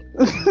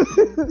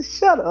I'm saying?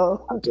 Shut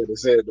up. I couldn't have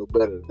said it no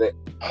better than that.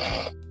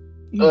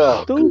 You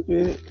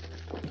stupid.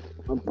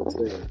 I'm just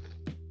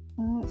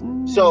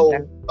saying. So,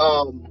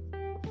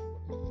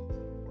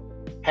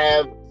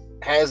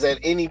 has at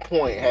any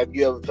point have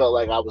you ever felt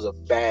like I was a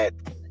bad?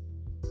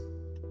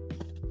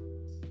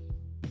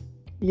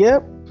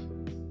 Yep.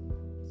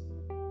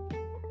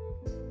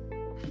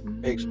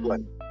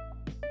 Explain.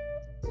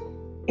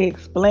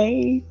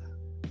 Explain.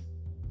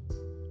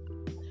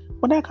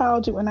 When I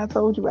called you and I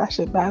told you I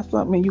should buy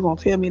something, and you gonna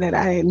tell me that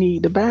I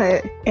need to buy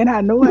it, and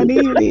I know I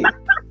needed it.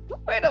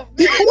 Wait a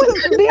minute.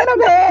 Was being a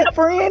bad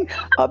friend,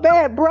 a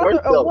bad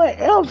brother, or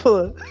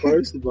whatever.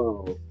 First of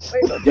all,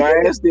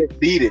 your ass didn't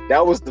need it.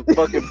 That was the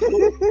fucking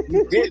proof.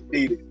 You didn't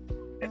need it.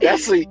 And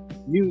that's a,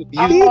 you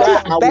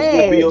thought I was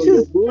gonna be on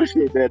your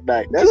bullshit that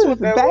night. That's what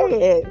that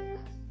was.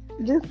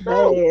 Just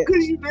No, bad.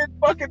 because you didn't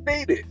fucking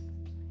need it.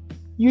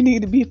 You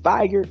need to be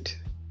fired.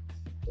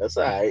 That's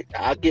all right.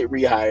 I'll get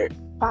rehired.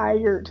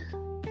 Fired.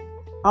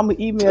 I'm gonna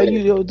email you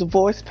your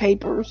divorce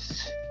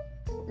papers.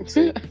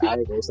 See, I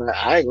ain't gonna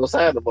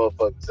sign the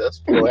motherfuckers.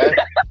 That's what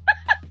happened.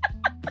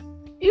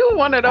 You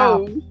one of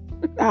those.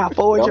 I'll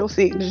forward your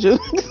signature.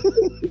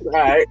 All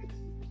right.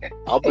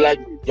 I'll be like,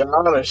 Your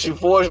Honor, she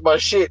forged my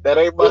shit. That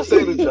ain't my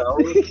signature. I don't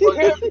know what the fuck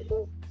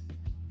happened.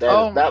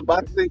 That is not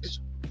my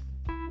signature.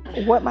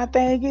 What my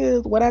thing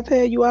is, what I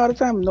tell you all the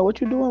time, know what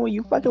you're doing when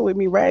you fucking with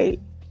me, right?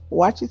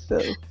 Watch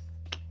yourself.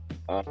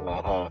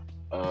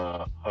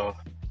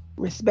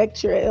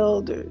 Respect your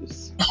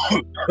elders.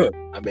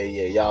 I mean,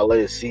 yeah, y'all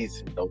is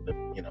seasoned, don't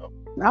you know?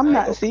 I'm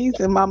not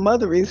seasoned. My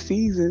mother is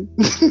seasoned.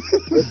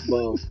 This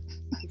mom,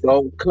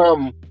 don't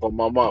come for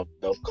my mom.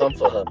 Don't come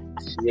for her.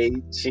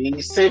 She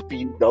ain't sent for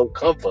you. Don't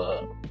come for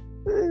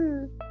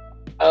her.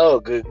 Oh,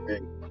 good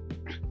grief.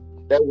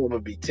 That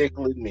woman be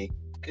tickling me.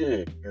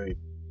 Good grief.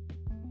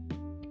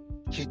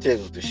 She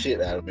tickles the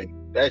shit out of me.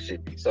 That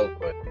should be so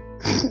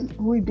funny.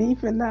 We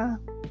beefing now.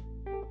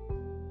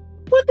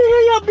 What the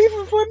hell y'all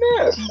beefing for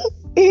now?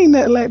 Ain't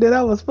nothing like that.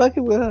 I was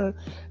fucking with her.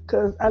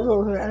 Cause I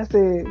told her, I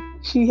said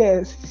she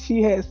has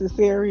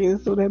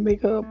cesarean, so that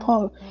make her a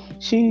punk.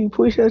 She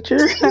push her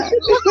chair out.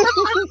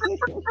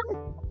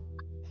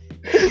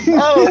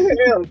 Oh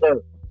hell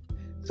no.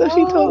 So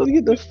she told me,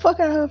 get the fuck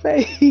out of her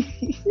face.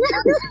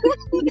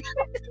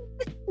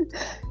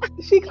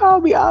 She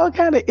called me all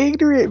kind of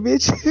ignorant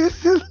bitches.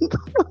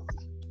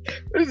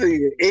 This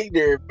is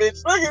ignorant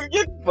bitch. Look at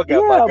get the fuck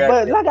out my Yeah,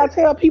 but goddamn like I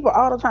tell people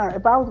all the time,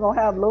 if I was gonna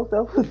have low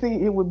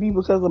self-esteem, it would be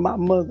because of my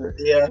mother.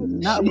 Yeah,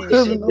 Not she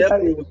because of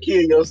definitely nobody. would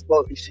kill your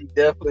smoke. She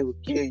definitely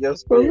would kill your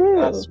For spirit.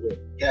 I real. swear.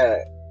 God.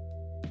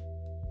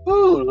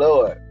 Oh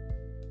Lord.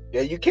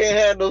 Yeah, you can't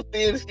have no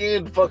thin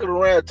skin fucking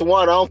around.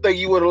 Tawana, I don't think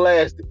you would have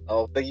lasted.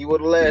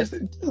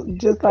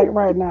 Just like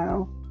right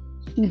now,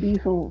 she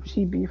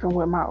beefing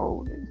with my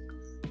oldest.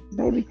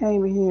 Baby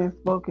came in here and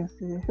spoke and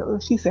said,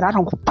 she said, I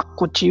don't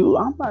fuck with you.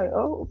 I'm like,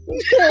 oh,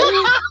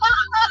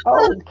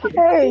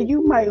 okay,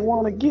 you might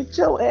want to get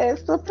your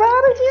ass up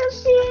out of here.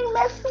 She ain't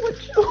messing with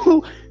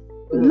you.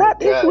 Not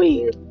this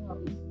week.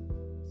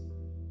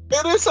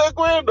 It is her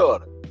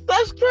granddaughter.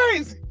 That's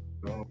crazy.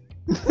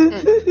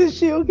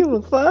 She don't give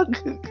a fuck.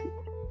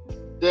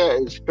 Yeah,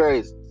 it's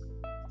crazy.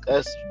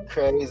 That's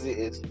crazy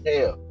as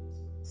hell.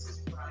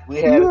 We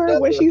You had heard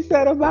what she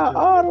said about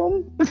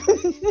Autumn.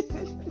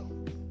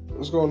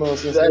 what's going on,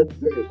 sis?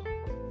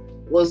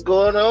 What's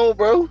going on,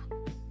 bro?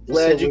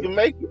 Glad you can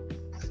make it.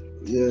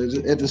 Yeah,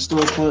 just at the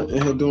storefront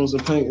and here doing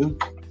some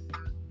painting.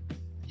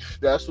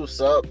 That's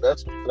what's up.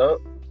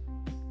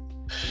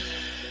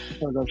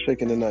 I'm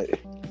shaking tonight.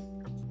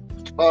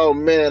 Oh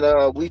man,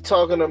 we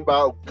talking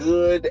about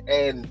good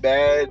and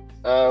bad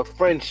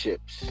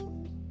friendships.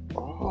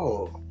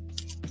 Oh,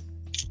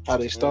 how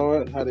they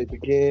start, how they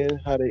begin,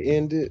 how they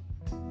ended.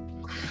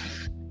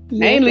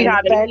 Mainly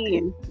how they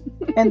end.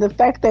 And the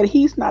fact that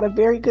he's not a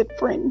very good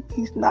friend.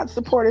 He's not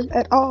supportive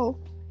at all.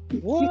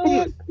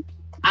 What?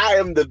 I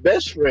am the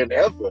best friend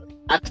ever.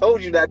 I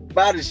told you not to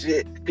buy the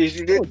shit because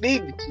you didn't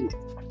need the shit.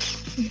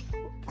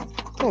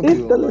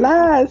 It's the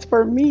lies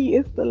for me.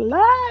 It's the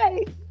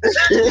lies.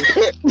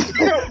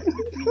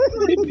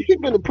 He's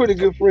been a pretty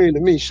good friend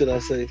to me, should I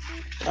say.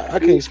 I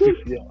can't speak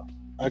for y'all.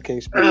 I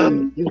can't speak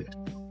for y'all.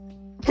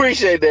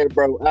 Appreciate that,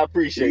 bro. I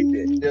appreciate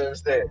that. You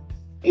understand?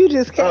 You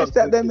just cashed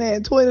out that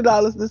man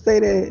 $20 to say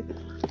that.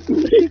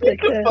 Get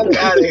the fuck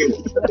out of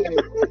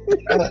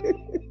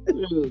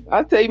here.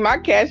 I'll tell you my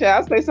cash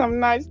out. I'll say something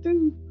nice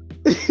too.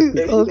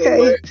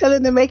 Okay, tell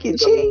him to make it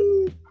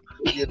cheese.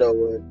 You know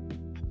what?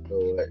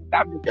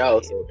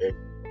 Y'all so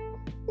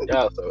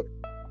ignorant.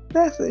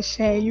 That's a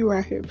shame you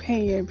around here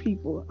paying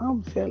people.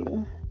 I'm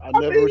telling. I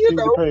never received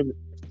the payment.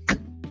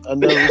 I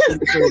never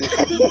received the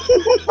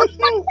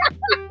payment.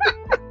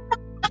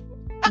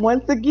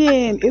 Once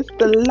again, it's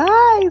the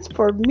lies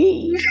for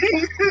me.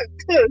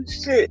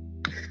 Shit.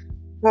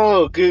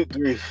 Oh, good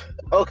grief.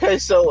 Okay,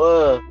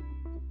 so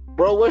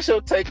bro, what's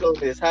your take on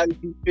this? How do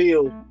you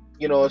feel,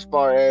 as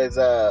far as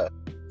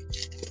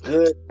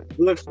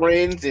good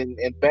friends and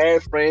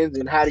bad friends,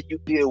 and how do you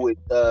deal with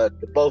the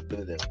both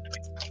of them?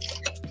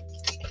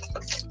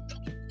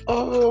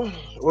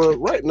 Well,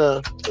 right now,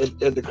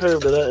 at the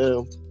curve that I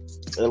am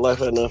in life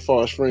right now, as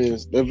far as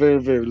friends, they're very,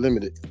 very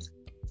limited.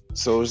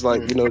 So it's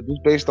like,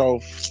 just based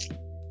off,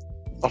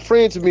 a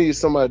friend to me is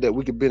somebody that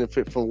we can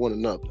benefit from one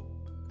another.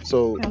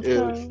 So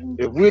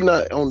if we're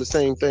not on the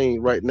same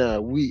thing right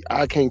now,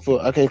 I can't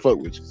fuck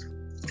with you.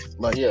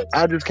 Like,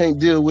 I just can't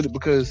deal with it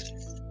because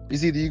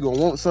it's either you gonna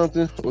want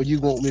something or you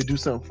want me to do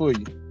something for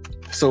you.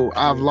 So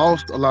I've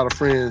lost a lot of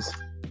friends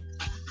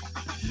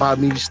by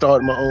me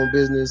starting my own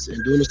business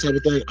and doing this type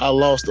of thing. I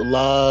lost a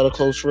lot of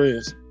close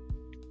friends,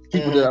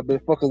 people that I've been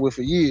fucking with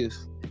for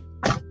years.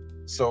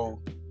 So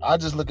I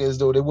just look at it as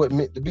though they wasn't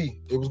meant to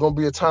be. It was gonna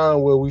be a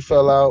time where we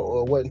fell out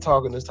or wasn't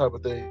talking, this type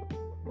of thing,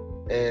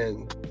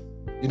 and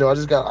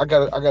I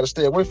gotta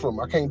stay away from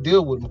them. I can't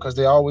deal with them because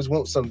they always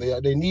want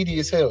something. They needy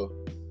as hell.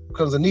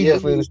 Becomes a needy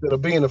friend instead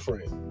of being a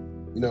friend.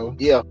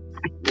 Yeah.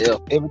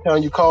 Every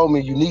time you call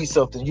me, you need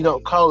something. You're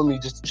not calling me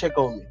just to check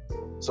on me.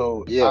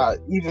 So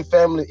even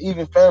family.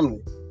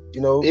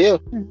 Yeah,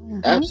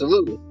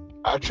 absolutely.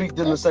 I treat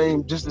them the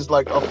same, just as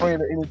like a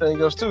friend or anything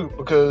else too,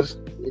 because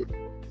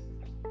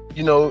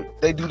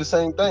they do the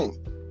same thing.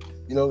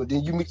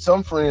 Then you meet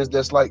some friends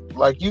that's like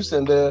you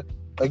said there.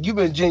 Like, you've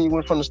been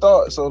genuine from the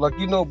start. So, like,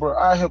 bro,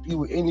 I help you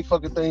with any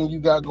fucking thing you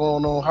got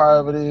going on,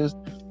 however it is,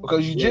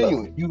 because you're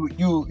genuine.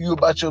 You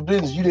about your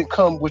business. You didn't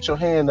come with your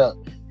hand out.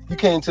 You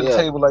came to the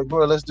table like,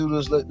 bro, let's do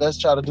this. Let's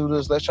try to do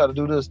this. Let's try to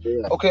do this.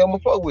 Yeah. Okay, I'm going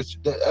to fuck with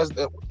you.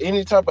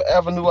 Any type of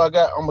avenue I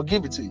got, I'm going to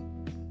give it to you.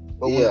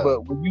 But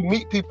when you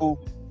meet people,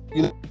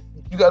 you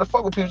got to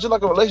fuck with people just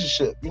like a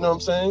relationship. You know what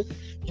I'm saying?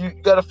 You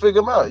got to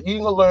figure them out. You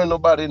ain't going to learn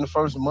nobody in the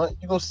first month.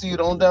 You're going to see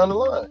it on down the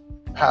line.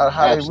 How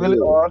they really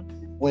are.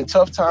 When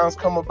tough times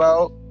come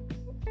about,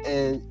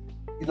 and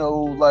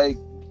like,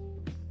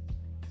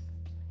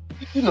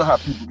 how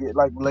people get,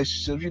 like,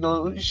 relationships.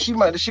 She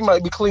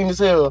might be clean as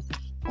hell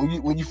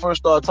when you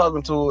first start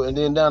talking to her, and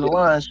then down the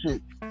line,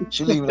 shit,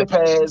 she leaving the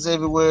pads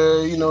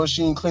everywhere.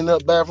 She ain't clean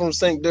up bathroom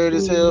sink dirty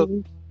as hell.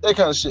 That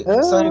kind of shit.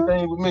 Same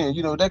thing with men.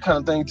 That kind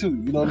of thing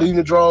too. Leaving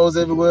the drawers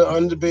everywhere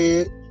under the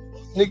bed.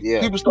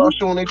 People start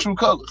showing their true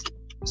colors.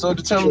 So it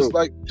determines,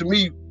 like, to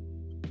me,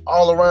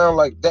 all around,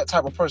 like, that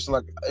type of person.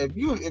 Like, if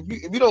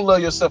you don't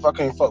love yourself, I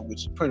can't fuck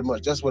with you. Pretty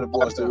much, that's what it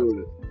boils down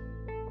to.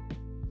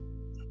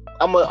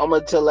 I'm gonna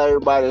tell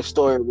everybody a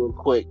story real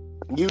quick.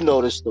 You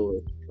know the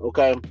story,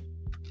 okay?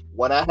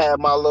 When I had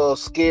my little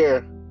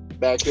scare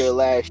back here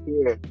last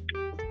year,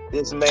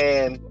 this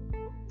man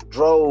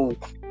drove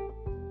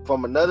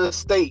from another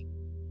state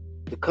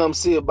to come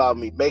see about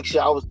me, make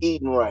sure I was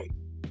eating right,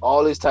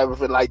 all this type of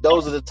friends. Like,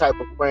 those are the type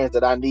of friends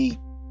that I need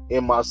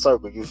in my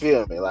circle. You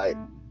feel me? Like,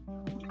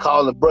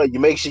 calling, bro, you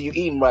make sure you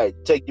eating right,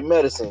 take your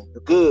medicine,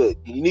 you're good,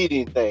 you need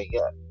anything,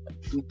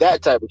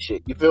 that type of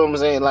shit. You feel what I'm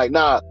saying? Like,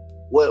 nah,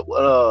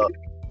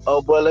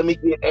 oh, bro, let me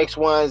get X,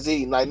 Y, and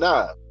Z. Like,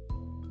 nah,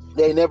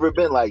 they ain't never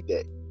been like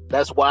that.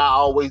 That's why I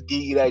always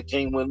give you that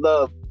genuine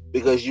love,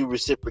 because you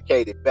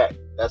reciprocate it back.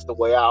 That's the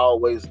way I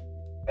always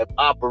have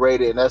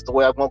operated, and that's the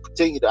way I'm gonna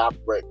continue to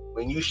operate.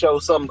 When you show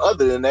something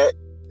other than that,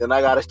 then I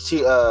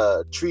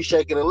gotta tree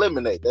shake and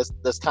eliminate.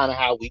 That's kind of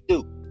how we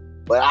do.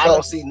 But I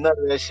don't see none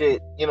of that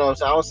shit, you know what I'm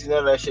saying? I don't see none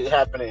of that shit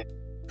happening,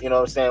 you know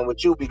what I'm saying,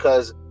 with you,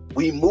 because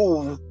we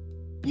move,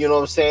 you know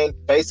what I'm saying,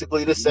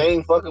 basically the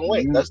same fucking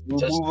way. That's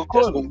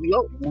what we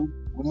are.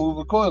 We move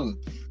accordingly.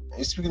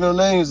 Ain't speaking no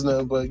names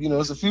now, but,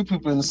 it's a few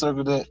people in the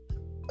circle that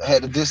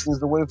had to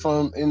distance away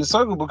from in the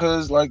circle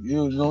because, like,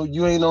 you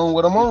ain't on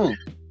what I'm on.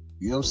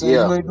 You know what I'm saying?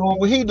 You ain't doing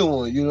what he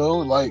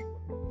doing, like,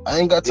 I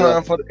ain't got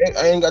time for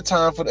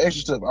the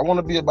extra stuff. I want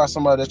to be about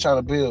somebody that's trying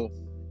to build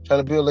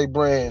their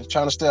brand,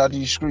 trying to stay out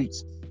these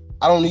streets.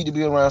 I don't need to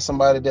be around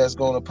somebody that's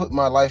going to put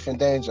my life in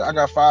danger. I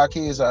got 5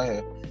 kids out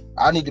here.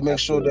 I need to make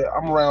sure that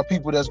I'm around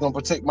people that's going to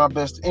protect my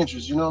best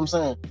interests. You know what I'm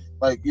saying?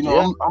 Like,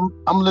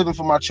 I'm living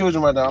for my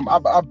children right now.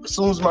 As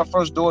soon as my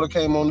first daughter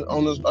came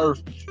on this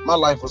earth, my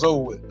life was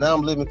over with. Now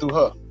I'm living through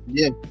her.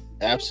 Yeah,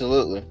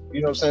 absolutely.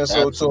 You know what I'm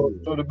saying? So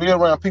to be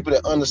around people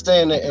that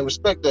understand that and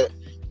respect that,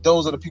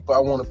 those are the people I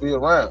want to be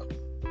around.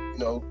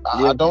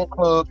 I don't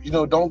club.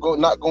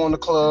 Not going to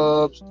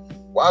clubs.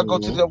 Why I go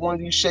to one of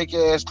these shaky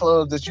ass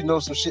clubs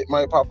that some shit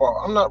might pop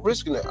off? I'm not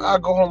risking it. I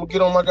go home and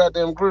get on my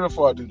goddamn grill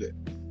before I do that.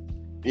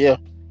 Yeah.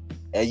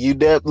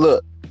 And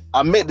look,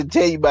 I meant to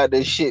tell you about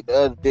that shit the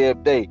other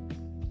damn day.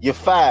 You're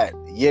fired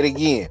yet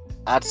again.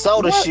 I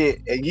saw the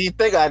shit and you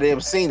think I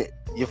didn't seen it.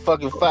 You're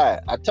fucking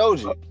fired. I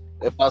told you.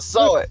 If I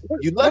saw it,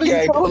 you lucky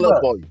I ain't pull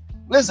up on you.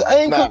 Listen, I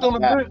ain't cooked on the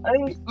grill. I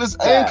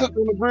ain't cooked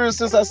on the grill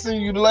since I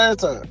seen you the last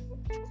time.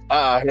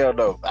 Hell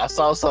no. I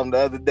saw something the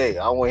other day.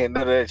 I don't want to hear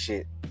none of that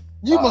shit.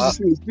 You must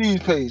have seen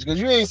Steve's page, because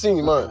you ain't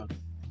seen mine.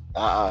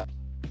 Well,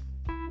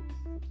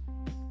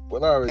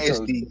 I already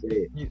told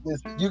you.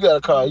 You got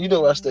a car. You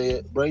know where I stay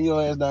at. Bring your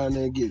ass down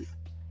there and get it.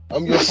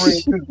 I'm your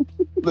friend, too.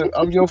 Look,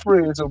 I'm your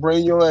friend, so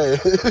bring your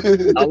ass.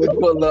 I'm going to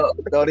pull up.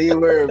 Don't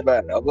even worry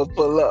about it. I'm going to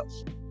pull up.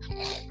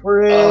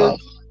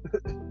 Friends.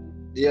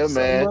 Yeah,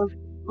 man.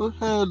 What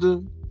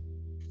happened?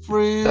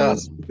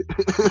 Friends.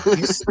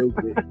 You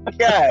stupid.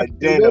 God damn.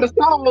 They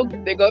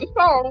go to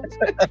songs.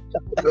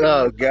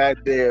 Oh,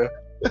 goddamn.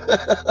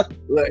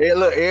 Look,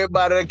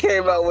 everybody that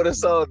came out with a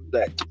song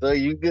today, so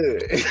you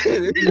good.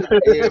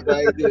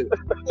 Everybody good.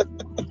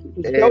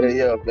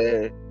 Yeah,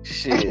 man.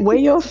 Shit. Where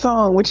your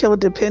song with your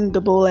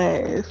dependable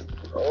ass?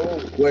 Oh,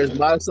 where's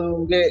my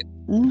song at?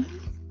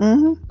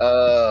 Mm-hmm.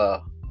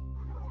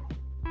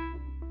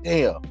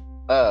 Damn.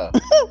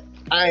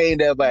 I ain't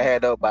never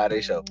had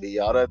nobody show me.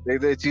 Y'all don't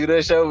think that you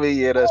done show me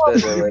yet a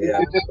special way,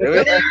 y'all.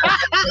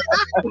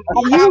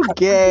 You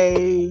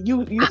gay.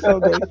 You so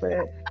gay,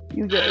 fat.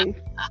 You gay.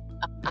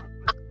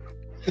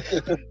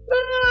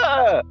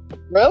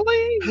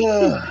 Really?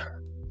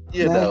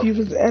 You now, know. if you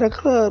was at a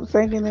club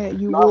thinking that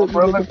you would be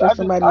looking for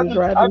somebody to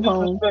drive you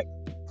home.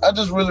 I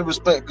just really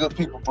respect good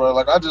people, bro.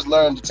 Like, I just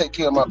learned to take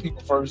care of my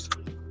people first.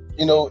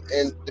 You know,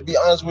 and to be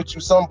honest with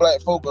you, some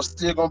black folk are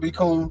still gonna be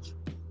coons.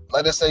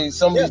 Like they say,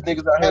 some of these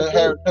niggas out here,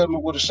 Harry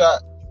Tubman with a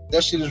shot.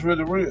 That shit is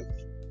really real.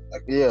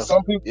 Like,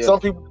 some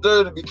people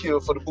deserve to be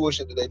killed for the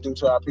bullshit that they do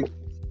to our people.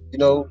 You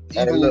know,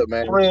 even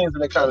friends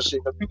and that kind of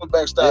shit. Because people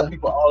backstab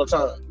people all the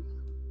time.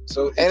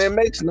 So and it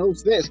makes no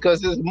sense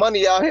because there's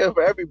money out here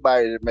for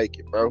everybody to make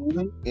it, bro.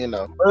 Mm-hmm. You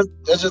know,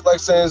 that's just like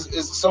saying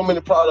it's so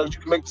many products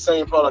you can make the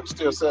same product and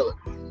still sell it.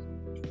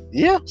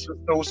 Yeah.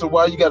 So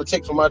why you got to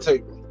take from my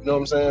table? You know what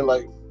I'm saying?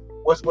 Like,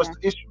 what's the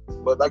issue?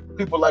 But like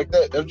people like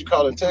that, that's what you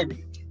call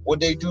integrity. What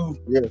they do,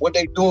 what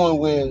they doing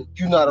when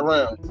you not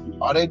around?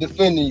 Are they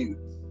defending you?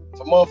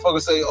 If a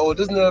motherfucker say, "Oh,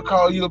 this nigga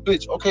call you a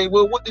bitch," okay,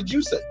 well, what did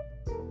you say?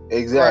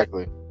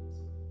 Exactly. Right.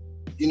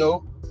 You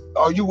know,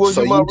 are you?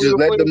 So you just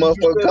let the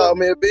motherfucker call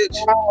me a bitch?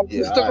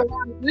 Yeah,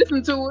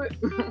 listen to it.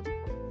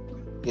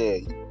 Yeah,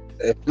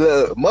 if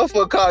the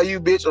motherfucker call you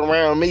bitch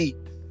around me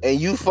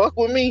and you fuck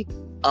with me,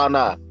 oh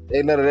nah,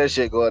 ain't none of that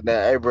shit going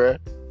down. Hey, bro,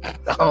 I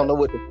don't know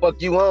what the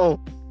fuck you on.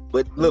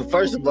 But look,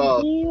 first of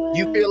all,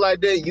 you feel like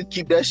that, you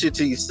keep that shit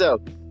to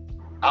yourself.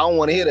 I don't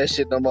want to hear that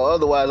shit no more.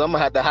 Otherwise, I'm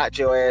gonna have to hot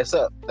your ass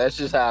up. That's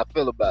just how I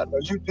feel about it.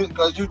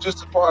 Because you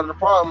just a part of the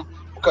problem.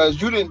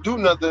 Because you didn't do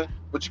nothing,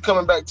 but you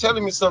coming back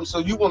telling me something, so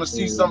you want to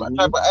see some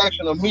type of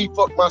action of me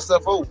fuck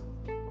myself over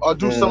or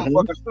do something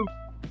fucking stupid.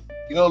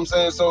 You know what I'm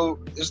saying? So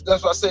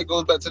that's why I say it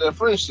goes back to that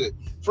friend shit.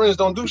 Friends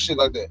don't do shit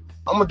like that.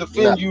 I'm gonna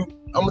defend you.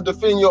 I'm gonna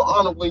defend your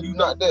honor when you're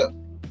not there.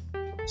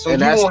 So you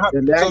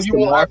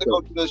won't have to go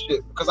through that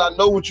shit because I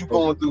know what you're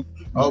going through.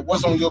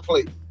 What's on your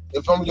plate?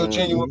 If I'm your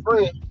genuine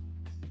friend.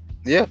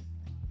 Yeah,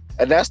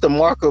 and that's the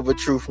mark of a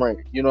true friend.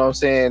 You know what I'm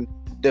saying?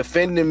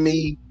 Defending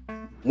me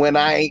when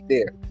I ain't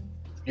there.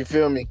 You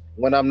feel me?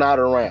 When I'm not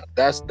around.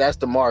 That's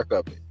the mark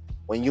of it.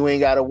 When you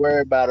ain't got to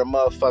worry about a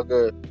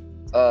motherfucker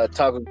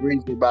talking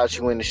greasy about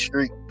you in the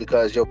street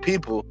because your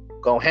people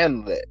gonna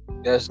handle that.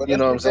 That's you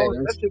know what I'm saying.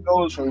 That shit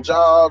goes from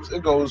jobs.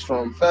 It goes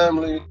from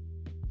family.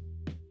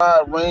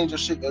 Wide range of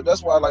shit.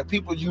 That's why like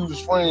people use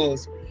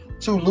friends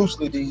too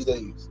loosely these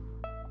days.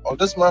 Oh,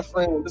 this is my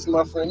friend. This is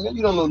my friend. Man,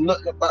 you don't know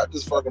nothing about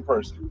this fucking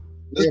person.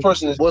 This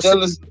person is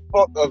jealous as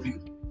fuck of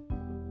you.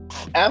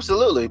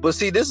 Absolutely. But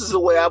see, this is the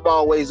way I've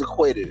always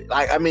equated it.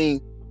 Like, I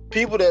mean,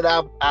 people that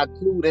I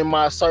include in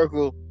my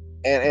circle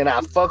and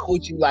I fuck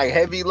with you like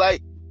heavy,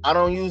 like, I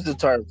don't use the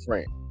term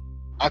friend.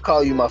 I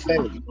call you my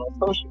family.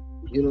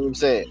 You know what I'm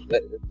saying?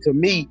 To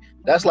me,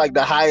 that's like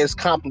the highest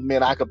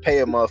compliment I could pay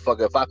a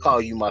motherfucker if I call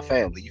you my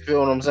family. You feel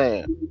what I'm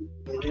saying?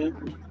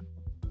 Mm-hmm.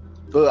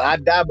 But I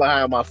die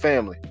behind my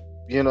family.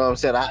 You know what I'm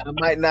saying? I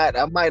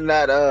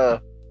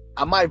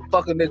might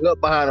fuck a nigga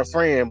up behind a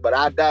friend, but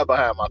I die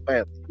behind my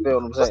family. You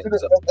feel what I'm saying?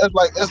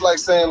 It's like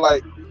saying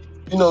like,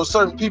 you know,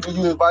 certain people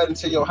you invite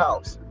into your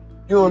house.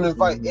 You don't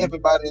invite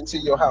everybody into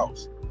your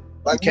house.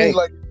 Like me,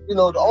 like, you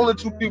know, the only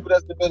two people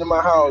that's been in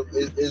my house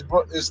is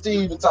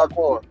Steve and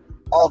Taquan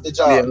off the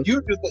job. Yeah.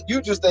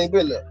 You just ain't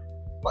been there.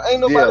 But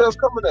ain't nobody else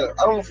coming there.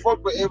 I don't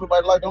fuck with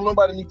everybody. Like, don't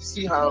nobody need to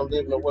see how I'm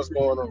living or what's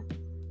going on.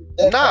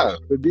 Nah,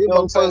 but these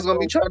motherfuckers gonna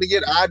be trying to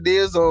get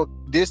ideas on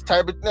this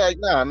type of thing.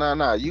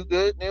 Nah. You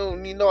good? You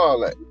don't need to know all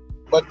that.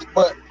 But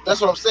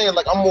that's what I'm saying.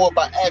 Like, I'm more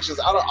about actions.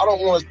 I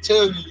don't want to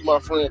tell you my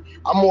friend.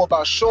 I'm more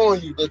about showing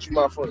you that you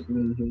my friend.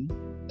 Mm-hmm.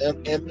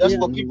 And that's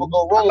where people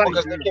go wrong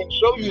because they can't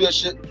show you that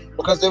shit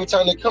because every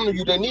time they come to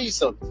you, they need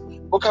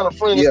something. What kind of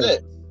friend is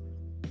that?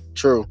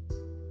 True.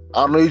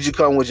 I don't need you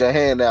come with your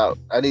hand out.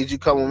 I need you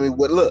come with me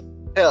with, look,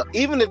 hell,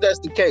 even if that's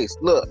the case,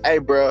 look, hey,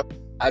 bro,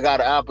 I got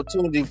an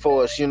opportunity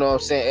for us, you know what I'm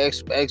saying,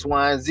 X,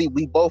 Y, and Z.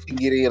 We both can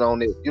get in on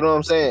this. You know what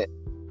I'm saying?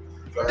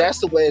 Right. That's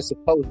the way it's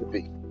supposed to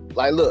be.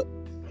 Like, look,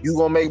 you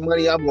gonna make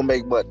money, I'm gonna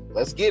make money.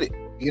 Let's get it.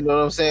 You know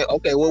what I'm saying?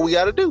 Okay, what we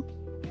gotta do?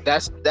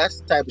 That's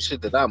the type of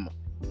shit that I'm on.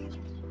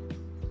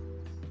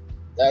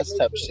 That's the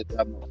type of shit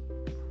that I'm on.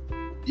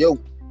 Yo.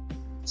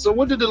 So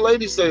what did the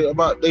lady say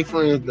about their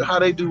friends, how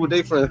they do with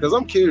their friends? Because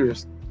I'm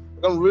curious.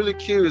 I'm really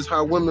curious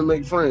how women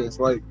make friends.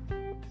 Like,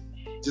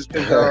 just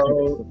pick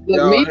y'all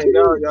hang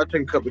out, y'all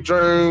take a couple of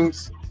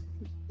drinks,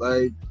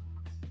 like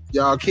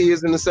y'all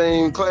kids in the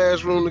same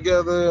classroom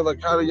together.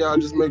 Like, how do y'all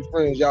just make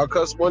friends? Y'all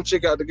cuss one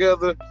chick out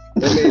together,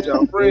 they made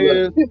y'all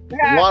friends.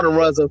 Tawana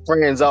runs the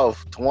friends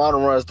off.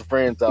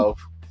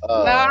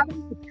 Nah,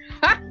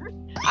 I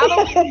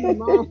don't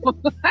know.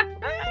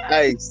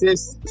 Hey,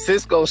 sis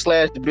gonna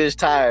slash the bitch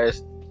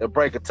tires and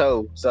break a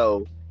toe.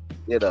 So,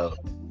 you know.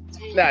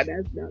 Nah,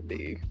 that's not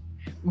big.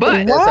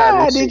 But That's how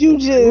why this did shit- you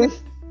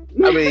just?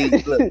 I mean,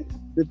 look,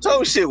 the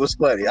toe shit was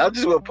funny. I'm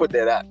just gonna put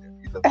that out there.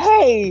 You know?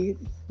 Hey,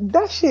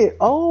 that shit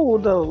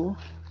old though.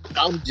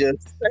 I'm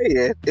just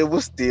saying, it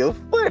was still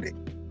funny.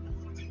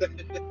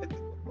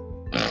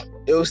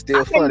 It was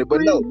still funny,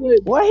 but no,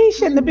 Well, he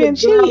shouldn't have been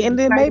cheating.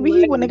 Then maybe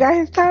he wouldn't have got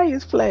his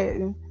tires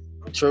flattened.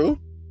 true.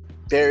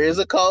 There is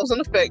a cause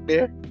and effect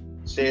there.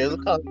 There is a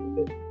cause.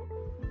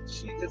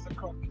 She is a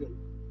coke killer.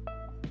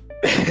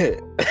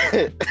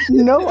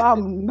 No,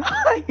 I'm not.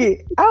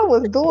 I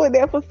was doing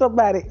that for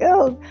somebody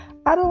else.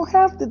 I don't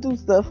have to do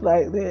stuff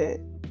like that.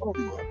 Oh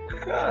my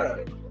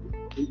god.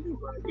 She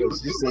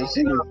said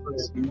she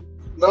was.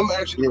 Now, I'm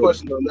gonna ask you a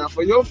question though. Now,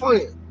 for your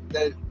friend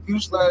that you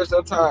slashed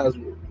her tires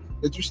with,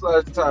 that you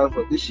slashed the tires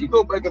for, did she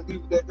go back and be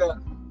with that guy?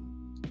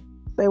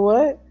 Say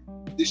what?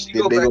 Did she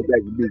Did go they back go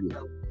back to do it?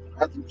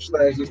 after you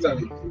slashed his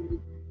tires?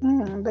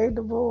 They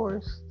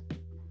divorced.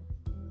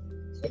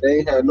 So they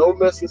ain't had no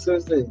messing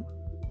since then.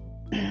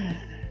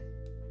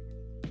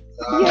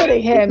 Yeah,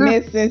 they had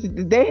missed since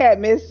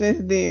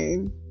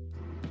then.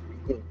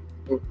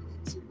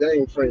 See, they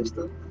ain't friends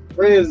though.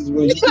 Friends is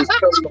when you just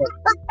come up.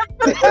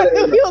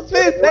 You was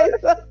finna say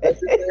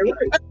something.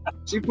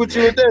 She put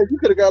you in there. You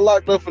could have got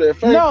locked up for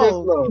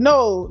that.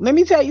 No. Let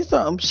me tell you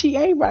something. She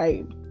ain't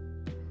right.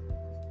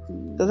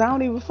 Cause I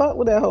don't even fuck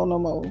with that hoe no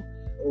more.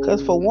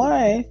 Cause for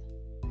one,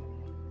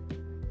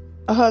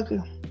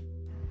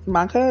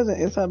 my cousin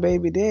is her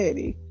baby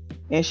daddy,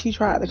 and she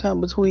tried to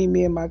come between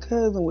me and my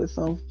cousin with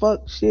some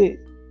fuck shit.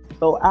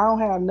 So I don't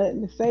have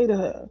nothing to say to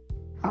her.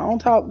 I don't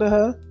talk to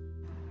her.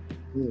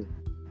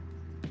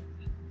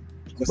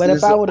 But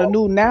if I would have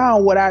knew now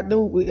what I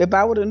knew, if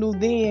I would have knew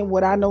then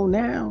what I know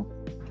now,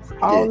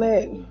 all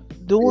that,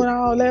 doing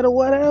all that or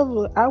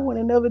whatever, I would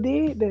have never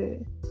did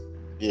that.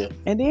 Yeah.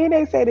 And then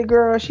they say the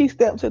girl, she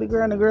stepped to the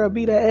girl and the girl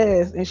beat her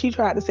ass, and she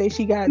tried to say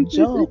she got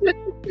jumped.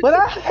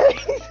 But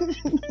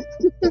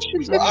she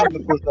was an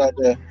octopus out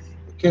there.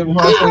 Kevin she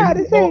Hart tried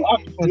to say,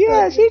 octopus yeah, out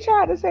there. she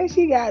tried to say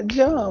she got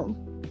jumped.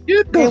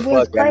 Get the And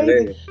what's fuck out of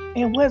there. crazy?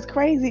 And what's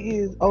crazy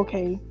is,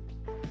 okay,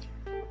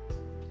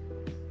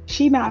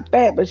 she not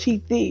fat, but she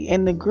thick,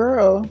 and the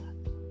girl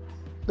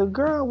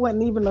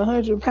wasn't even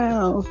 100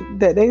 pounds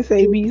that they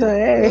say beat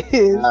her ass.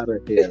 Out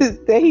of here.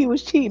 That he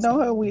was cheating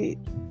on her with.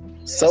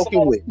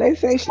 Soaking with. They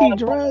say she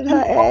drugged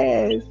her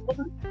ass.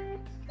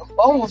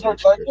 Bones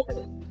hurt like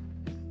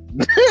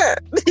that.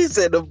 He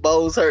said the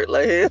bones hurt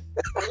like hell.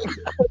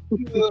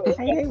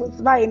 Hey, they was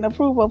fighting to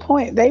prove a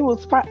point. They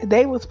was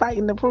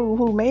fighting to prove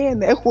who man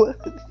that was.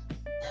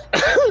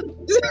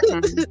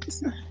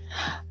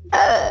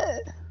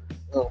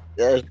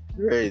 That's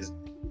crazy.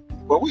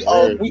 But we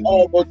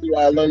all go through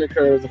our learning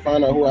curves to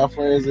find out who our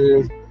friends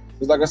is.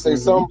 Because like I say,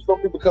 some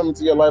people come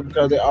into your life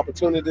because they're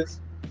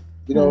opportunities.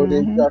 You know,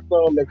 then you got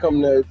some that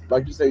come there,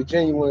 like you say,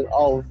 genuine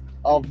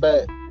off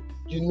bat.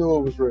 You knew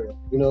it was real.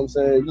 You know what I'm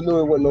saying? You knew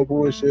it wasn't no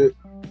bullshit.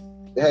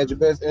 They had your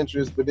best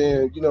interest, but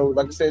then, you know,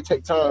 like I said, it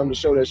take time to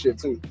show that shit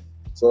too.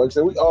 So like I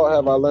said, we all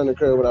have our learning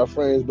curve with our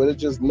friends, but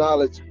it's just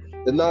knowledge,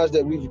 the knowledge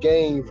that we've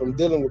gained from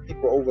dealing with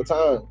people over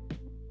time.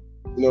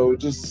 You know,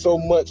 just so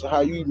much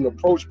how you even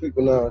approach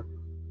people now.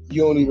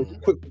 You don't even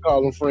quick to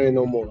call them friend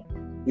no more.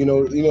 You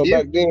know, Yeah.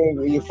 back then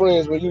when your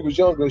friends, when you was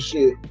younger,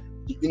 shit,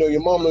 you know,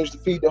 your mama used to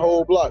feed the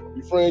whole block.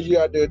 Your friends, you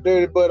out there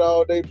dirty butt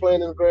all day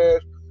playing in the grass,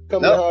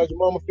 coming to the house, your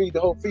mama feed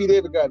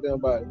every goddamn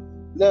body.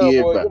 Now,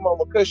 Yeah, boy, bro. your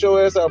mama cuss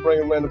your ass out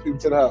bringing random people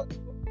to the house.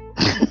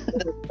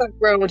 What's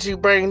wrong with you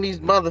bringing these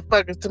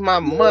motherfuckers to my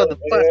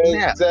motherfucking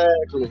house?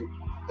 Exactly.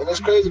 And it's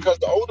crazy because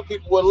the older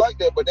people weren't like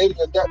that, but they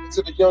didn't adapt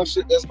to the young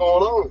shit that's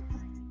going on.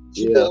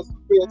 She doesn't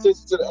pay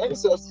attention to the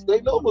ancestors. They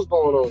know what's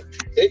going on.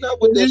 They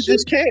not with that You shit.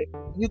 just can't.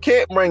 You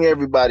can't bring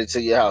everybody to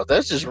your house.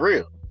 That's just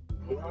real.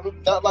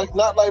 Not like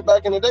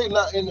back in the day,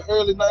 not in the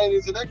early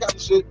 90s and that kind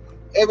of shit.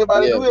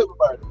 Everybody knew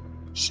everybody.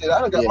 Shit,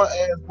 I done got my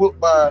ass whooped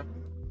by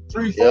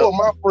 3-4 of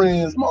my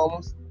friends'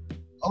 mamas.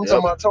 I'm talking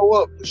about toe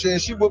up.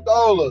 Shit, she whooped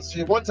all of us.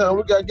 Shit, one time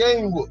we got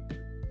game whooped.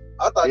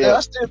 I thought that, I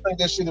still think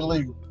that shit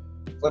illegal.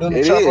 But then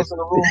the chop us in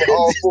the room and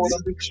all 4 of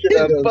them beat the shit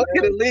out of us.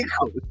 Fucking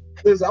illegal.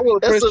 I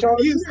want to press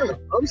charges. abuse.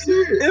 I'm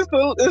serious.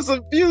 It's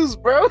abuse,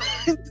 bro.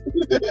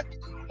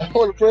 I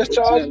want to press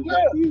charges.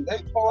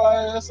 They pull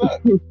our ass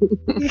up.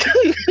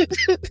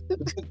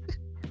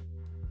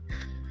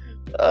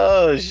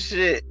 Oh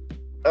shit.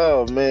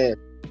 Oh man.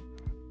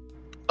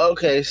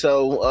 Okay,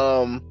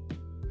 so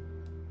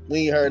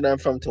we ain't heard nothing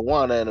from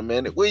Tawana in a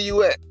minute. Where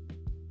you at?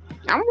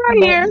 I'm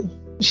right here.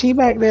 She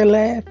back there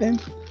laughing.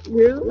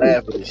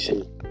 Laughing and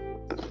shit.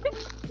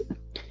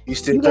 You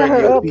still You got drinking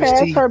her your up peach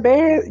past tea? her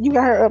bed. You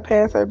got her up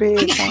past her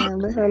bedtime.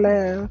 Let her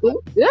laugh.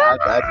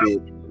 I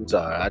did. I'm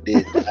sorry. I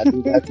did. I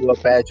do got you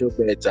up past your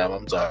bedtime.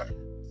 I'm sorry.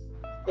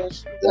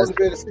 She goes to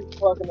bed at 6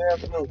 o'clock in the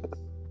afternoon.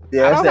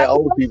 Yeah, that's that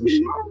old people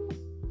shit.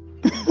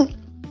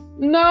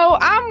 No,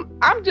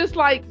 I'm just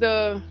like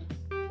the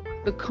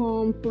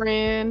calm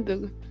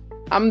friend.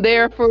 I'm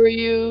there for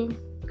you.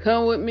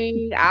 Come with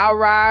me. I'll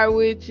ride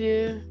with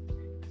you.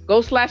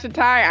 Go slash a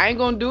tire. I ain't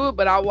gonna do it,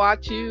 but I'll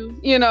watch you.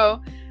 You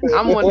know,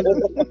 I'm one of them.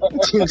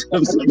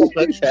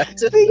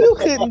 See, you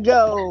couldn't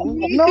go.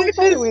 No,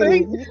 wait a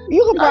minute.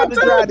 You can probably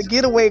drive the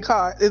getaway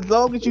car as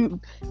long as you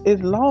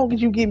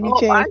give me a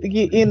chance to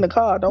get in the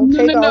car. Don't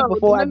take off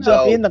before I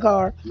jump in the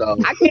car. No,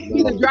 I can't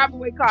be the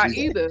drive-away car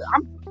either.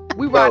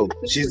 We ride.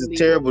 She's a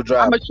terrible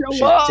driver. I'ma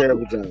show up. She's a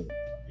terrible driver.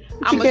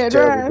 She can't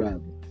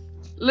drive.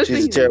 Listen,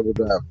 she's a terrible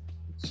driver.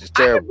 She's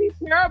terrible. I can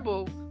be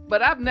terrible,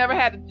 but I've never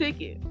had a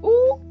ticket.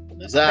 Ooh.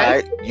 That's all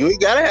right. You ain't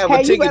gotta have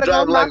a ticket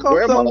driving like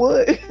grandma.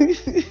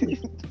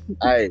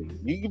 Hey,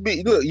 you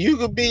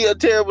could be a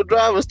terrible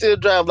driver and still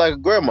drive like a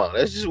grandma.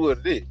 That's just what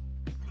it is.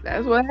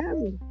 That's what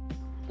happens.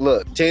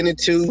 Look, 10 and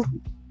 2,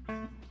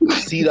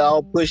 seat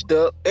all pushed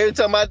up. Every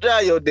time I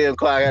drive your damn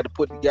car, I got to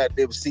put the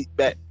goddamn seat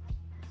back.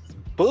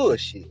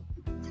 Bullshit.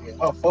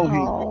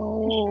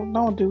 Oh,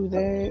 don't do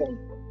that.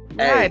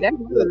 Hey, right, that's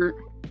weird.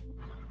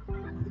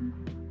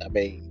 I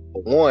mean,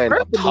 for one,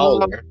 I'm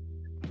taller.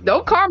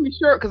 Don't call me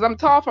short because I'm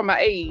tall for my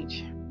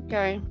age.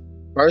 Okay.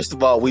 First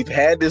of all, we've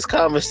had this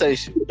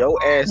conversation.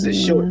 Your ass is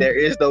short. There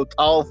is no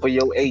tall for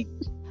your age.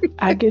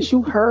 I guess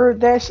you heard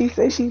that. She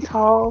said she's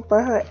tall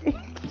for her age.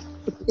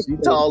 She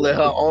tall in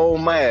her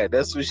own mind.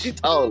 That's what she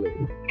tall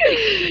in.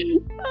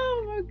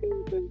 Oh my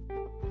goodness.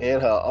 In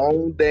her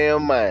own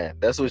damn mind.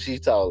 That's what she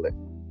tall in.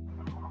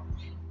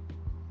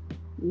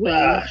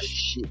 Well,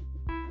 shit.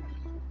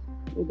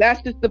 Well,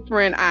 that's just the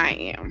friend I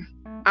am.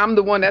 I'm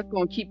the one that's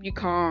gonna keep you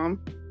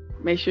calm.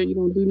 Make sure you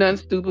don't do nothing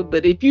stupid.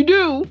 But if you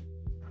do,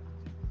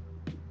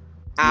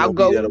 I'll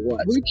go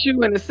with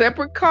you in a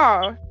separate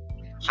car.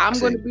 I'm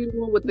going to be the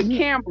one with the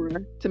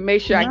camera to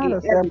make sure I get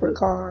a separate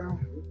car.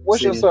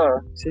 What's your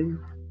sign?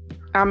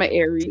 I'm an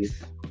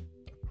Aries.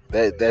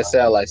 That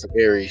sounds like some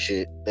Aries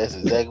shit. That's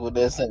exactly what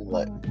that sounds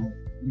like.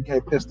 You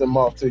can't piss them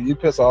off too. You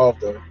piss her off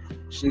though.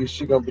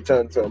 She gonna be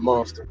turned into a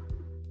monster.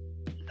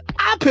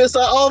 I piss her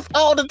off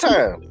all the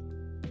time.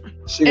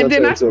 And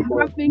then I put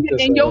my finger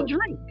in your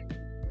drink.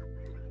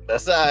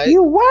 That's all right.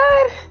 You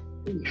what?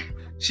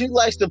 She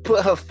likes to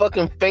put her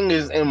fucking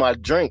fingers in my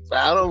drink.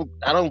 I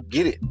don't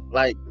get it.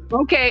 Like,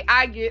 okay,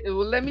 I get it.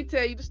 Well, let me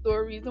tell you the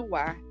story, reason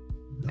why,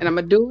 and I'm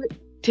gonna do it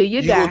till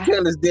you die.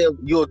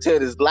 You'll tell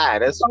this lie.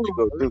 That's what you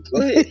gonna do.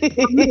 Go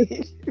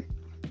ahead.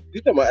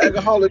 You talking about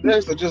alcoholic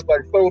drinks or just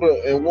like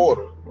soda and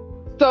water?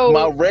 So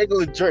my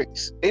regular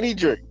drinks, any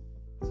drink.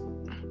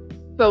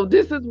 So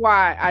this is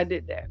why I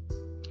did that.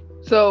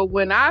 So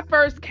when I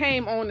first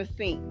came on the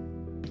scene,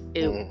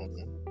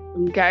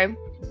 okay,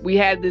 we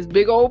had this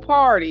big old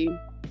party.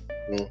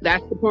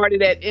 That's the party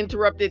that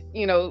interrupted,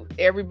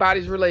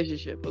 everybody's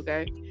relationship.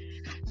 Okay.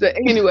 So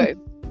anyway,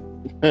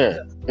 I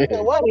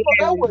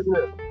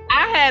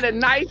had a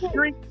nice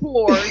drink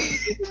poured,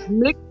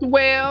 mixed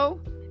well.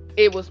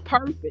 It was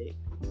perfect.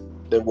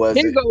 It was.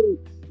 Then go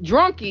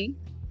drunkie,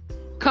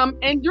 come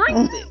and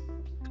drink it.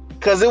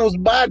 Cause it was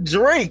my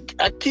drink.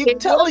 I keep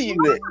telling you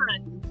that.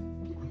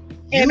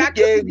 And I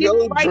gave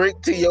your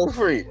drink to your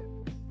friend.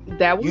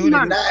 That was you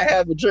mine. did not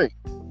have a drink.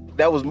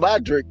 That was my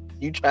drink.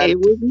 You tried. It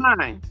was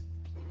mine.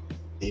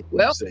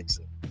 Well, say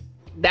so.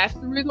 That's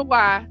the reason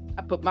why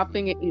I put my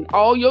finger in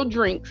all your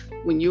drinks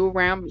when you were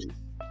around me.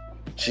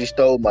 She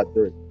stole my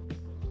drink.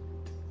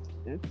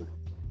 It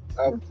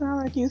sounds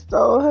like you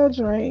stole her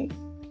drink.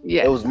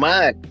 Yeah, it was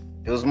mine.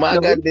 It was my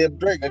goddamn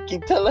drink. I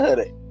keep telling her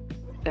that.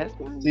 That's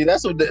fine. See,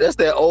 that's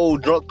that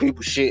old drunk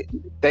people shit.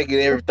 Thinking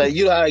everything.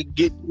 You know how you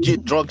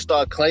get drunk,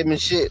 start claiming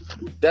shit.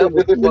 That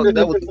was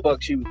the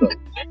fuck she was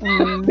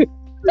doing.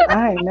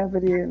 I ain't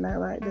never did nothing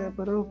like that,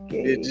 but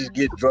okay. Yeah, just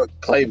get drunk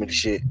claiming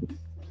shit.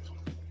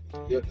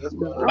 Yeah, that's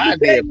my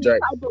damn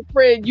drink. Type of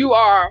friend you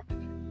are.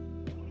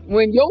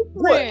 When your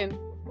friend,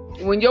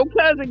 when your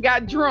cousin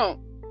got drunk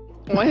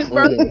on his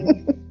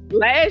birthday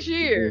last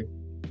year,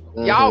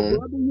 y'all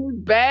rubbing his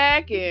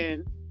back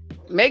and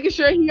making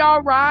sure he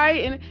all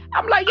right, and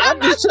I'm like, y'all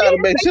I'm just trying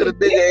to make sure the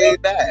nigga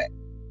ain't died.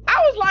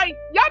 I was like,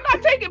 y'all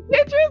not taking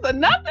pictures or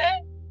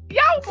nothing?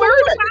 Y'all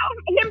worried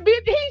about him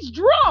he's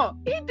drunk.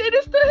 He did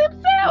this to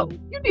himself.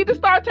 You need to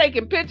start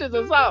taking pictures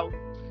or something.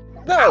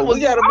 No, we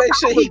gotta make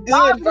sure he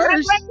good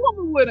first.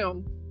 With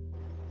him.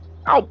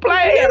 Oh,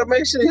 play. We gotta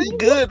make sure he's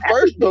good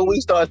first, but we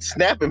start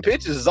snapping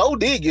pictures. Zoe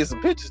did get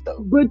some pictures though.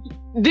 But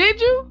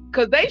did you?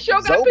 Cause they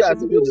sure got Zoe pictures. got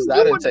some pictures.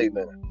 I didn't take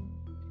none.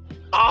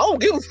 I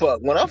don't give a fuck.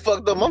 When I'm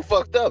fucked up, I'm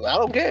fucked up. I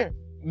don't care.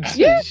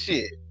 Yeah.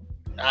 Shit.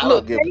 I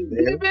don't give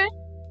a damn.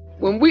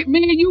 When me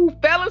and you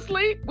fell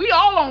asleep, we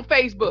all on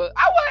Facebook.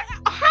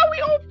 How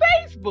we on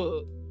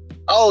Facebook?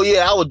 Oh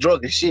yeah, I was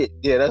drunk as shit.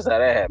 Yeah, that's how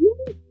that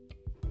happened.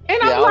 And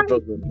yeah, I'm like,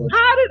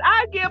 how did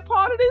I get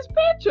part of this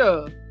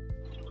picture?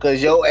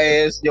 Cause your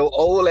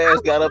old ass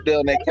got up there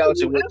on that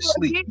couch and went to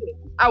sleep.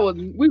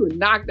 We were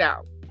knocked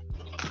out.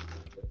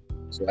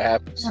 That's what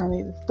happens. I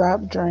need to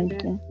stop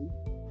drinking.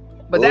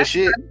 But that's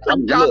shit.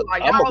 I'm gonna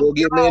go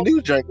get me a new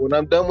drink when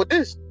I'm done with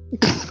this.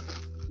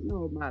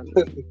 Oh my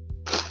God.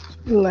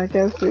 Like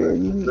I said, you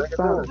need to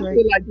stop drinking. I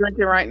feel like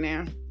drinking right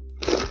now.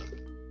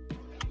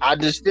 I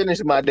just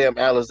finished my damn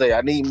Alizé.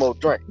 I need more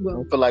drink. I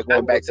don't feel like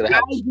going back to the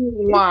house.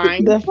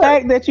 Wine. The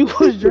fact that you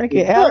was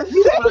drinking Alizé.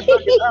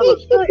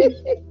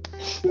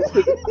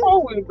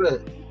 Always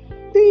been.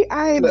 See,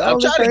 I ain't the I'm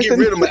only trying to get person.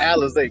 rid of my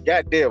Alizé.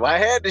 Goddamn, I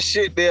had the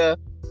shit there,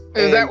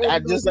 Is that and what I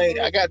we're just doing? ain't.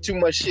 I got too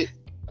much shit.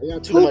 I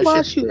got too Who much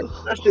bought shit. you?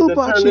 That shit Who done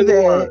bought turned you into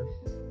that? wine.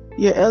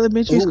 Your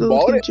elementary Who school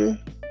bought it? teacher?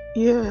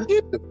 Yeah.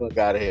 Get the fuck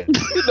out of here.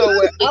 You know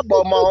what? I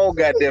bought my own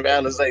goddamn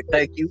Alizé.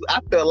 Thank you. I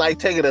felt like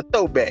taking a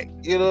throwback.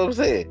 You know what I'm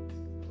saying?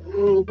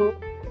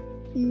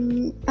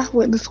 Mm-hmm. I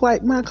went to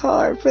swipe my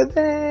card for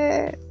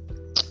that.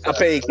 I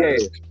paid cash.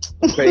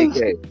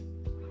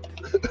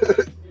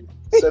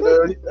 So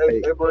there,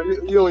 hey, bro,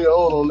 you on your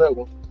own on that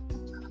one.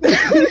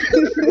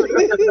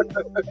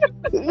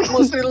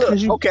 Well, see, look.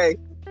 You- Okay,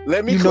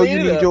 let me You know clean you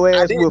it need up. your I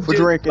ass didn't whipped for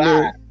just drinking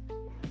buy- it.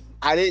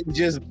 I didn't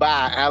just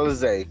buy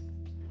Alizé.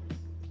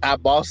 I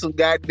bought some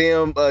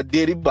goddamn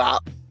Diddy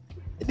Bop.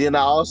 And then I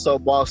also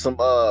bought some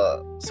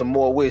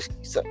more whiskey.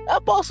 So I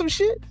bought some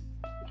shit.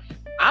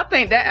 I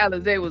think that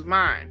Alizé was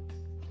mine.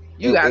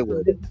 You It- got it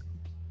was.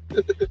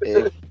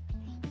 And-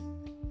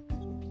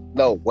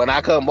 no, when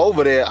I come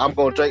over there, I'm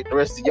gonna drink the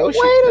rest of your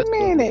shit. Wait a That's what-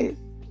 minute.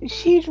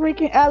 She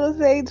drinking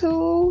Alizé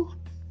too?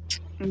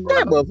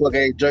 That motherfucker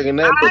ain't drinking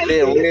nothing but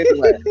damn red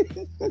wine.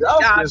 Y'all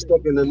still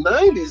stuck in the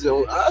 90s,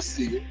 yo. I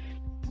see.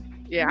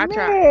 Yeah, I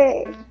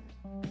tried. Man.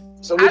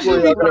 So I which one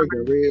do y'all be got?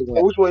 Drinking red So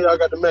wine. which one y'all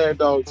got the Mad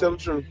Dog? Tell the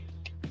truth.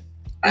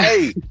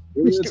 Hey,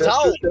 real Tell the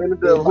talk. truth, stand the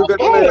devil. Who got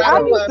the Hey, Mad I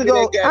Dog? used to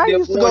go. I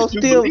used to go Orange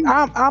steal. Jubilee.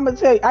 I'm gonna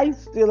tell you. I used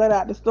to steal that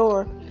out the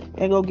store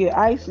and go get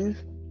ices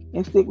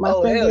and stick my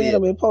Oh, finger hell in yeah.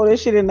 them and pour that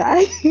shit in the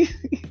ice.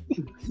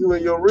 You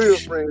and your real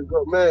friends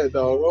got Mad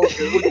Dog.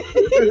 Okay.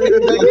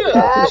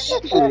 Yeah,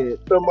 shit.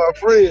 So my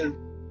friends,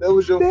 that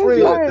was your That's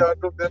friend right. that y'all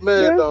took that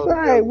Mad That's Dog.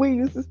 right. We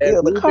used to And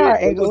steal the car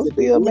and go was it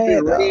the steal ruby Mad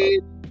Dog. red,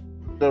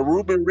 the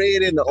ruby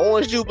red and the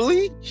orange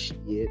jubilee.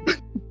 Shit,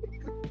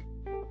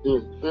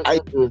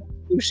 them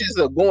shits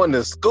are going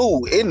to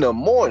school in the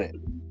morning.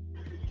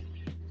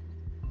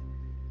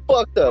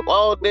 Fucked up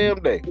all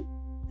damn day.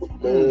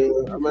 Man,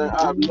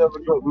 I've never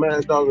drunk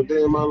Mad Dog a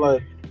day in my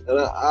life. And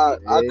I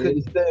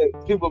couldn't stand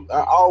people.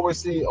 I always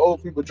see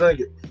old people drink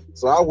it.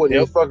 So I wasn't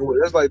even fucking with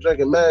it. It's like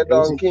drinking Mad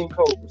Dog and King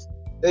Cobras.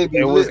 They be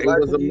It was lit like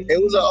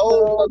it was an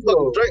old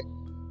motherfucking drink.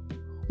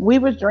 We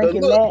was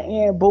drinking look. that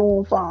and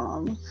Boone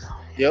Farms.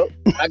 Yep,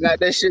 I got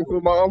that shit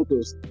from my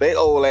uncles. They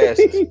old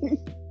asses.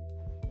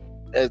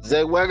 That's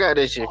exactly where I got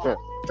that shit from.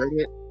 Drink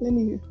it. Let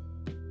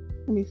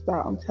me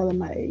stop. I'm telling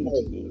my age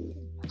again.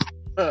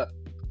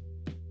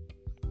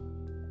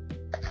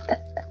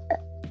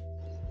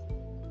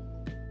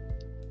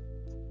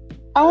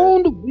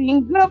 On the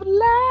wings of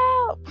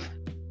love.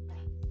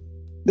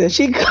 There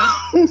she goes.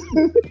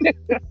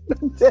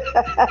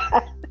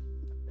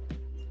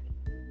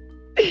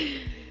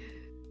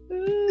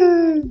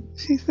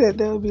 She said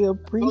there will be a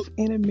brief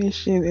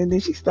intermission, and then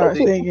she starts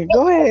singing.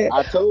 Go ahead.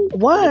 I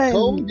told One,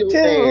 told your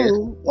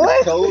two, one.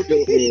 I told your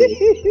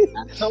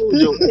I told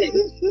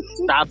you.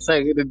 Stop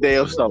singing the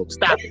damn song.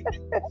 Stop it.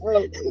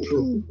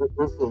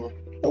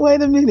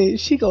 Wait a minute.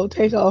 She gonna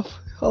take off.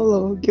 Hold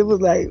on. Give her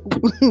like,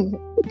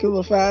 give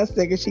her 5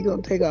 seconds. She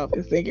gonna take off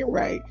and sing it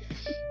right.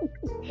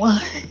 One.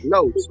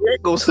 No, she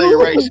ain't gonna sing it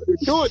right. She been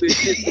doing this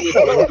shit.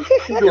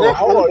 She doing a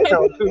hard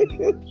count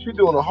too. She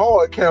doing a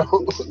hard count.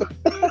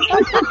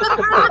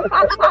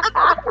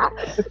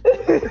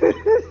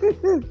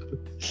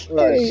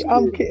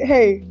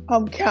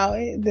 I'm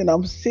counting. Then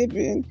I'm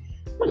sipping.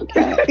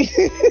 Counting.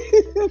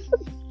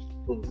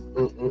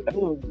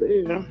 Oh,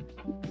 damn.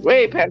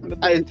 Way past the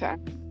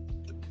bedtime.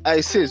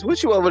 Hey sis,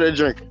 what you over there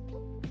drinking?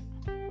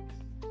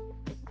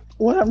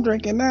 What I'm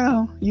drinking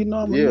now, you know,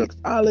 I'm a Yeah.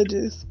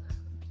 mixologist.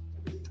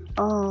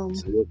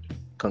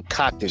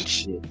 Concocting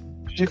shit.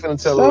 She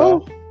finna tell her So,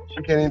 lie.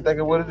 She can't even think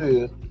of what it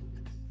is.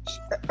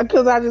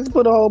 because I just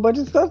put a whole bunch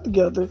of stuff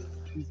together.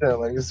 She said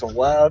like it's some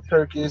wild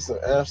turkey, some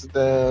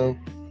Amsterdam,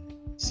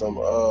 some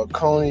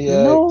cognac,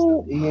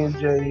 No. some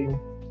E&J.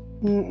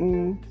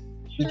 Mm-mm.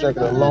 She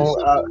drinking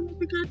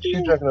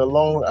a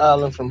Long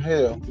Island from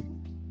hell.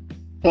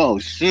 Oh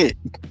shit.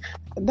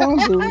 Don't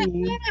do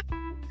me.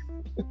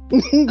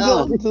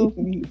 Don't do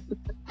me.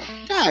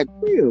 God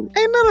damn.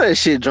 Ain't none of that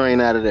shit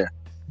drained out of there.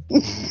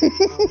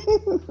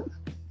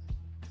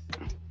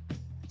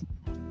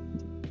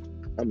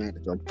 I'm gonna have to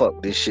come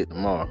fuck this shit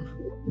tomorrow.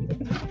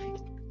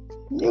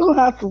 You don't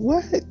have to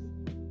what?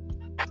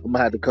 I'm gonna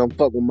have to come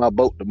fuck with my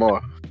boat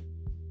tomorrow.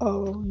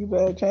 Oh, you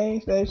better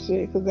change that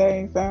shit because that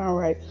ain't sound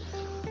right.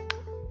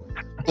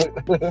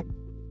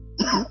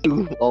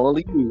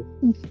 Only you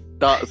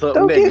thought something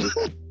Don't negative.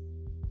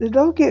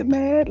 Don't get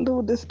mad, a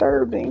little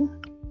disturbing.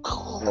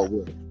 Oh,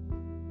 well.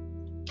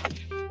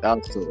 That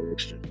was so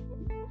extra.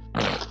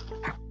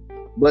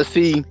 But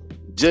see,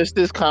 just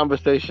this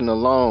conversation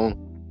alone,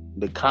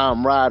 the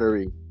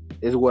camaraderie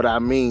is what I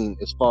mean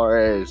as far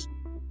as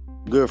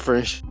good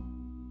friendship.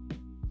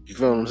 You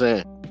feel what I'm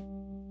saying?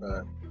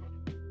 Right.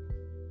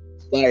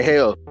 Like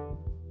hell,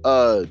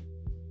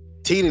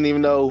 T didn't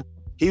even know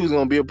he was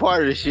gonna be a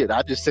part of this shit.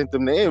 I just sent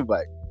them the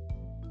invite.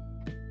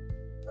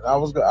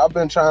 I've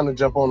been trying to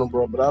jump on them,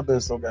 bro, but I've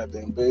been so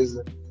goddamn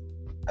busy.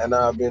 And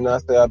I've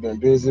been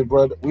busy,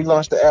 bro. We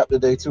launched the app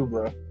today too,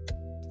 bro.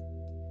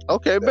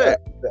 Okay, bet.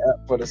 The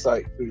app for the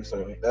site too,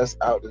 so that's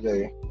out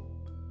today.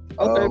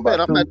 Okay, bet.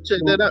 I'm about to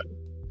check that out.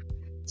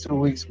 2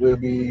 weeks will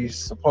be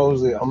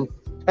supposedly. I'm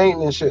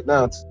painting and shit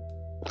now.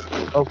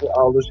 Hopefully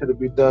all this shit will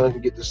be done to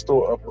get the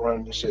store up and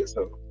running and shit.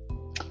 So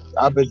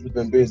I've just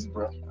been busy,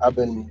 bro. I've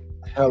been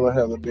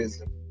hella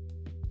busy.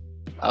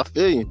 I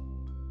feel you.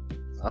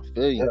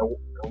 Yeah,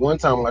 one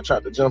time when I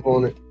tried to jump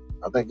on it,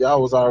 I think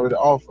y'all was already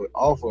off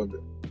of it.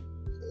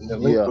 And the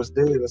link was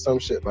dead or some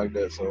shit like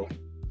that. So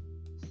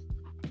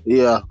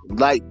yeah,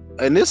 like,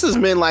 and this has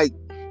been like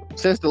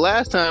since the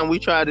last time we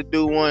tried to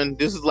do one.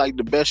 This is like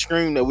the best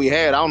stream that we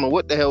had. I don't know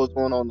what the hell was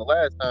going on the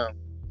last time.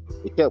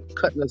 It kept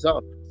cutting us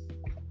off.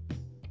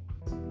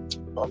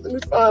 Let me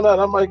find out.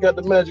 I might got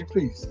the magic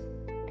piece.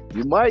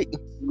 You might.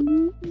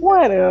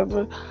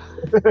 Whatever.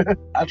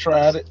 I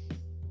tried it.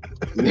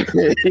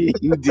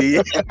 You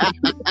did.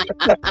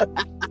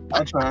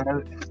 I tried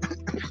it.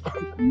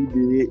 You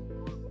did.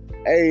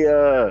 Hey,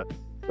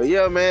 but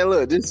yeah, man,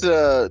 look, this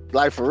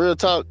like for real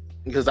talk,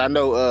 because I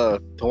know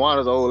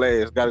Tawana's old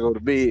ass gotta go to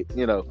bed,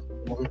 you know.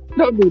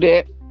 Don't do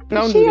that.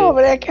 She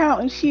over there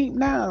counting sheep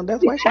now.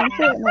 That's why she said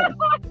that.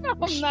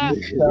 I'm not.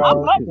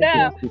 I'm up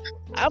now.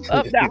 I'm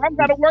up now. I've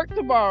got to work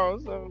tomorrow.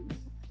 So.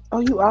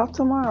 Oh, you off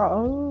tomorrow?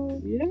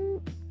 Oh, yeah.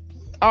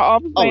 I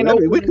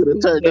mean, we could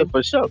have turned up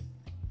for sure.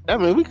 I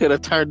mean, we could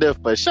have turned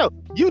up for sure.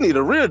 You need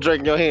a real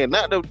drink in your hand,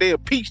 not no damn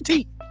peach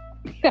tea.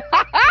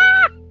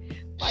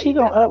 She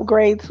gonna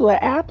upgrade to an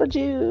apple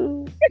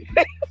juice.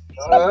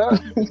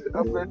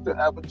 Upgrade to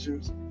apple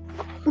juice.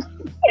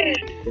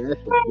 First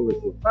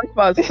of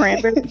all, it's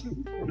cranberry.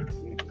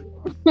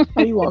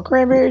 Oh, you want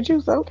cranberry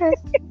juice? Okay.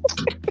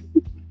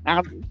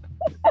 I'm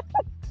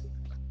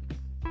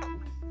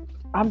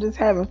just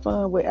having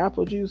fun with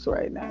apple juice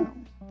right now.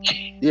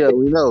 Yeah,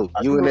 we know.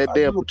 You and that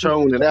damn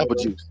Patron and apple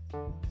juice.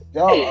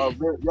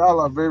 Y'all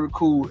are very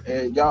cool,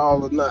 and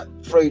y'all are not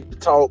afraid to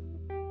talk.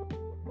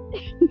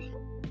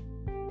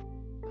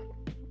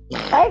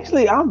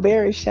 Actually, I'm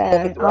very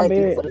shy.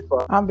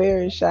 I'm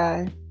very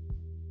shy.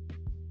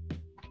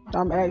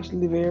 I'm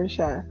actually very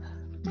shy.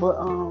 But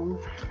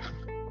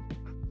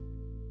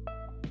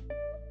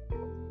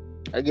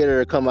I get her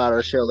to come out of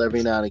her shell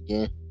every now and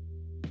again.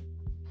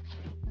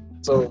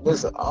 So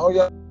listen, all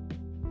y'all.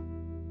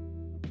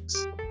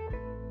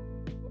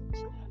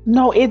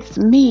 No, it's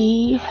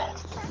me.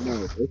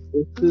 No,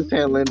 it's just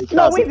handling the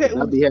topic.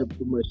 I be having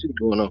too much shit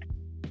going on.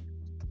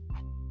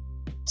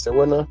 Say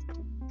what now?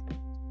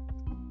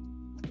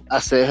 I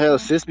said, hell,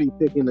 sis be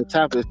picking the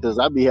topics because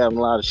I be having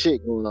a lot of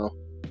shit going on.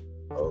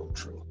 Oh,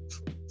 true.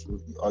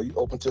 Are you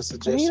open to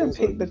suggestions?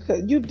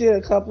 You did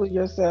a couple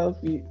yourself.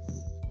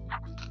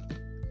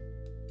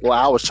 Well,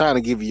 I was trying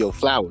to give you your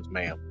flowers,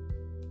 ma'am.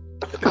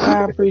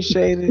 I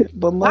appreciate it,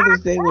 but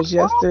Mother's Day was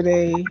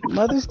yesterday.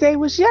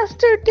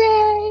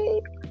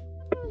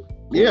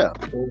 Yeah.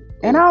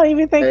 And I don't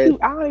even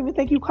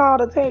think you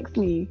called or text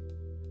me.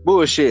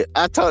 Bullshit.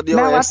 I talked to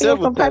your ass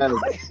several times.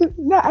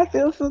 No, I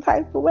feel some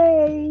type of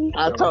way.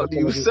 I talked to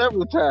you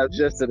several times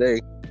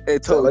yesterday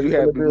and told you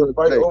had to be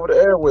right over the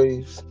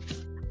airwaves.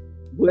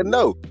 But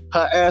no,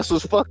 her ass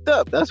was fucked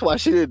up. That's why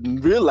she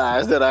didn't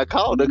realize that I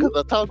called her, because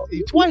I talked to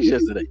you twice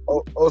yesterday.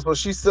 Oh, so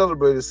she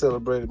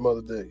celebrated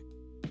Mother's Day.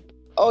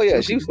 Oh yeah,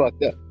 she was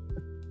fucked up.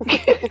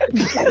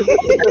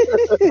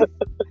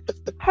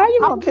 How you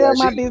gonna tell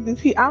my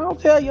business? I don't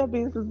tell your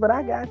business, but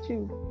I got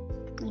you.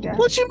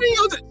 What you mean?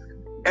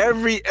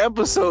 Every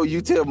episode you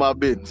tell my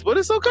business, but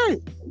it's okay.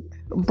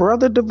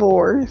 Brother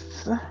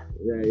divorce.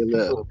 Yeah, you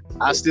love.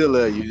 I still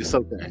love you. It's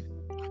okay.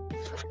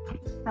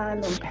 Sign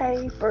them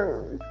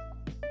papers.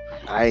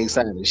 I ain't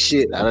signing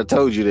shit. I done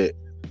told you that.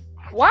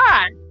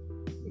 Why?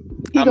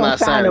 You gonna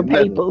sign them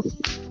papers?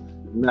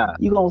 Nah.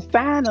 You gonna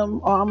sign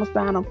them, or I'm gonna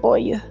sign them for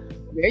you?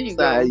 There you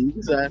go. You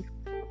can sign.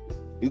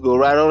 You go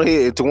right on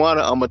here. And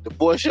Tawana, I'm gonna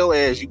divorce your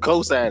ass. You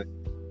co-sign it.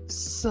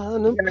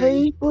 Sign them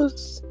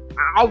papers.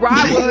 All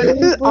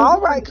right,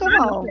 all right, come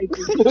on.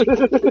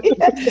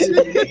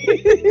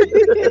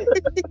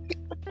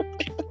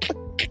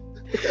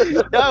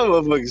 Y'all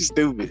motherfucking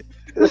stupid.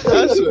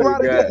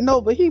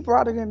 He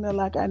brought it in there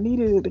like I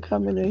needed it to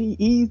come in there. He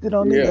eased it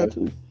on in there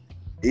too.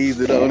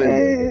 Eased it on in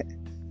there.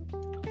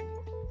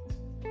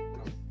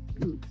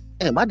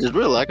 Damn, I just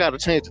realized I gotta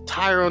change the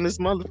tire on this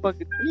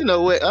motherfucker. You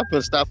know what? I'm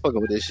gonna stop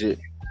fucking with this shit.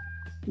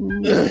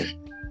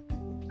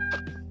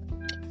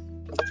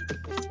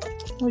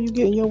 Oh, you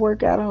getting your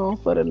workout on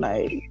for the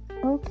night?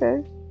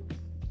 Okay.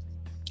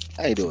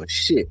 I ain't doing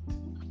shit.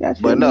 Got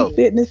your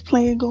fitness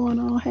plan going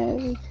on,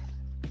 hey?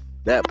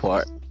 That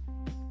part.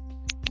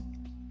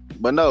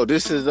 But no,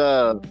 this has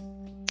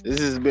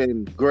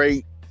been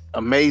great,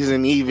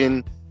 amazing,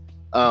 even.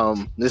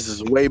 This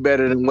is way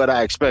better than what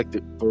I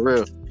expected, for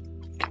real.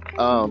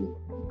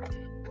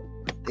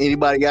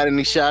 Anybody got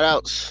any shout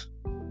outs?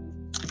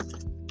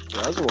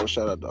 I just want to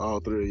shout out to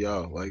all three of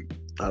y'all. Like,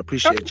 I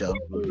appreciate y'all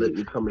for letting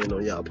me come in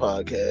on y'all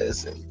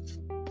podcast and,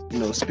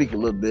 speak a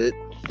little bit.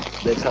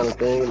 that kind of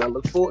thing, and I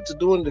look forward to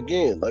doing it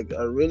again. Like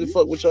I really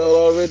fuck with y'all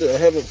already. I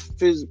haven't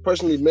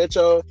personally met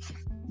y'all,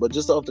 but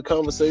just off the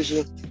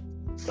conversation,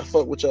 I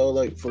fuck with y'all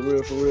like for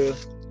real, for real.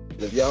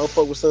 And if y'all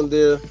fuck with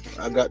Sunday,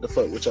 I got to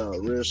fuck with y'all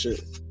real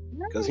shit.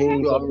 Cause he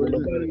ain't fuck with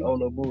nobody on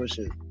no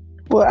bullshit.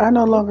 Well, I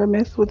no longer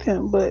mess with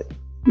him, but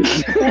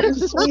that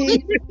was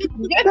sweet.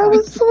 That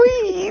was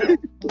sweet.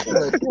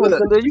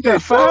 You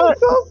got fired.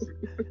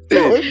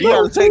 You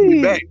gotta take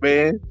me back,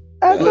 man.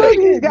 I told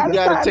you he's gotta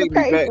sign the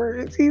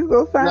papers. He's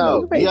gonna sign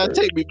those papers. You gotta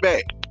take me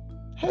back.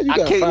 I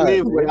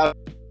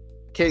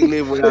can't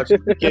live without you.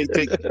 You can't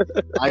take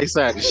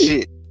outside the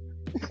shit.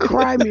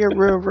 Cry me a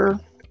river.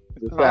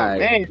 Oh,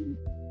 man.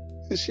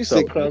 She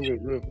said cry me a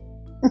river.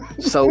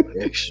 So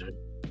extra.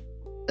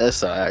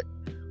 That's all right.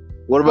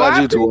 What about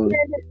you two?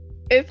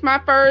 It's my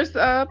first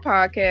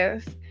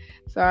podcast,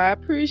 so I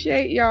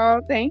appreciate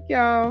y'all. Thank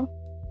y'all.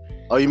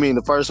 Oh, you mean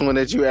the first one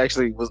that you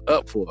actually was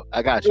up for?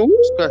 I got you.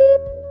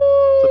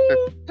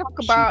 Talk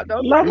about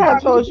those. Like I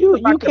told you,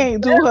 you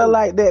can't do her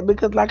like that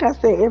because, like I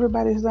said,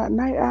 everybody's not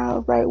night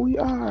owls like we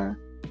are.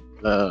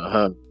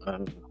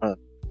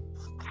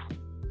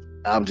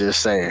 I'm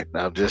just saying.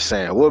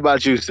 What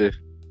about you, sis?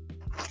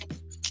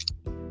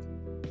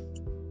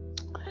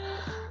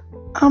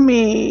 I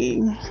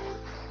mean,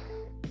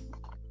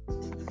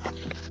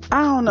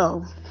 I don't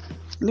know.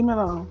 Leave me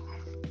alone.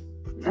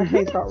 I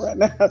can't talk right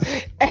now.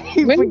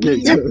 Hey, forgive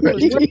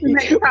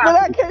me. But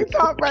I can't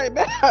talk right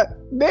now.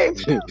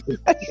 Baby.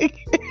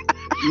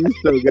 You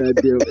so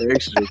goddamn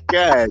extra.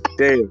 God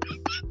damn.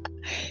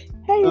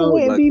 Hey, it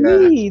wouldn't be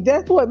me.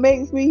 That's what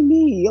makes me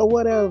me or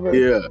whatever.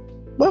 Yeah.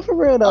 But for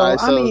real though, right,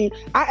 so, I mean,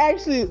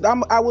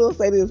 I will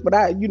say this, but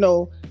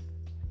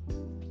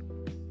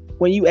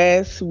when you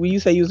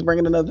say you was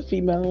bringing another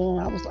female on,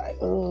 I was like,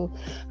 oh,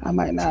 I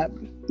might not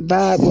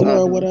vibe with her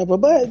or whatever.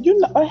 But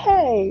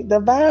hey,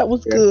 the vibe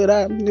was good.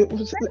 It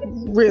was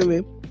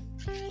really.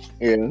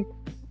 Yeah.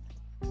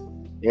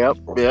 Yep.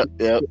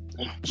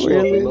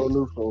 Really? No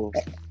new phones.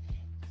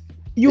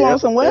 You on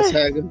some what? I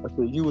said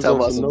you was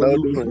on some no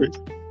new friends.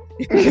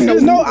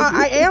 No,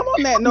 I am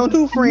on that no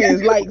new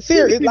friends. Like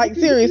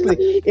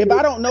seriously, if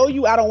I don't know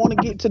you, I don't want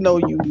to get to know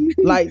you.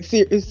 Like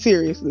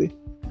seriously.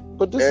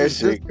 But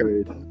this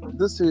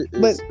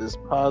is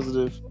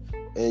positive,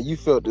 and you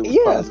felt it was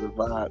positive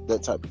vibe,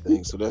 that type of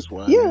thing. So that's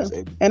why. Yeah,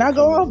 and I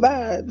go off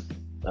vibes.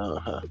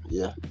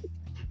 Yeah,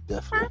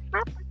 definitely.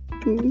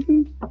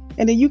 Mm-hmm.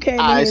 And then you came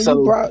in and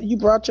you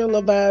brought your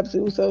little vibes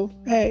too. So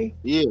hey.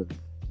 Yeah,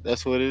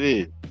 that's what it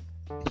is.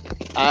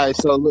 All right,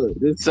 so look,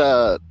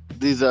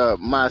 these are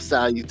my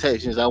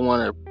salutations. I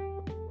want to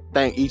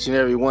thank each and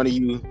every one of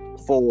you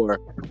for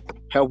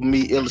helping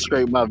me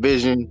illustrate my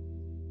vision.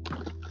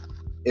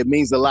 It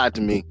means a lot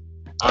to me,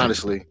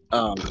 honestly.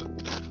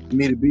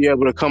 Me to be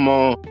able to come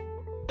on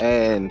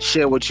and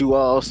share with you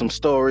all some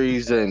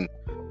stories and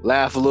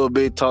laugh a little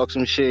bit, talk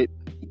some shit,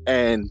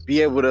 and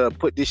be able to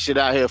put this shit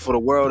out here for the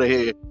world to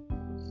hear,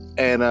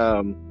 and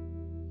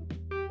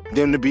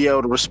them to be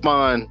able to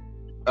respond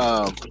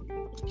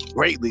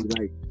greatly.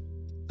 Like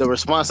the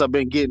response I've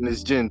been getting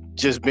has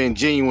just been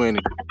genuine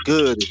and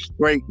good and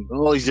great and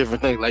all these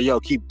different things. Like, yo,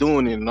 keep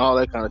doing it and all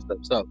that kind of stuff.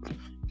 So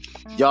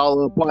y'all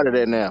are a part of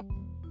that now.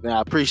 And I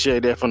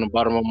appreciate that from the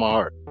bottom of my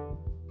heart.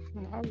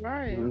 All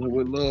right.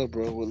 With love,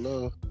 bro. With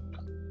love.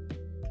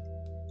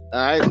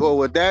 All right. Well,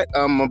 with that,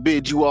 I'm gonna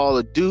bid you all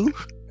adieu,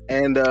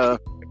 and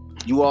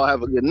you all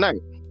have a good night.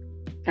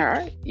 All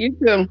right. You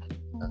too.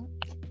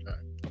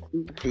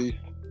 Peace.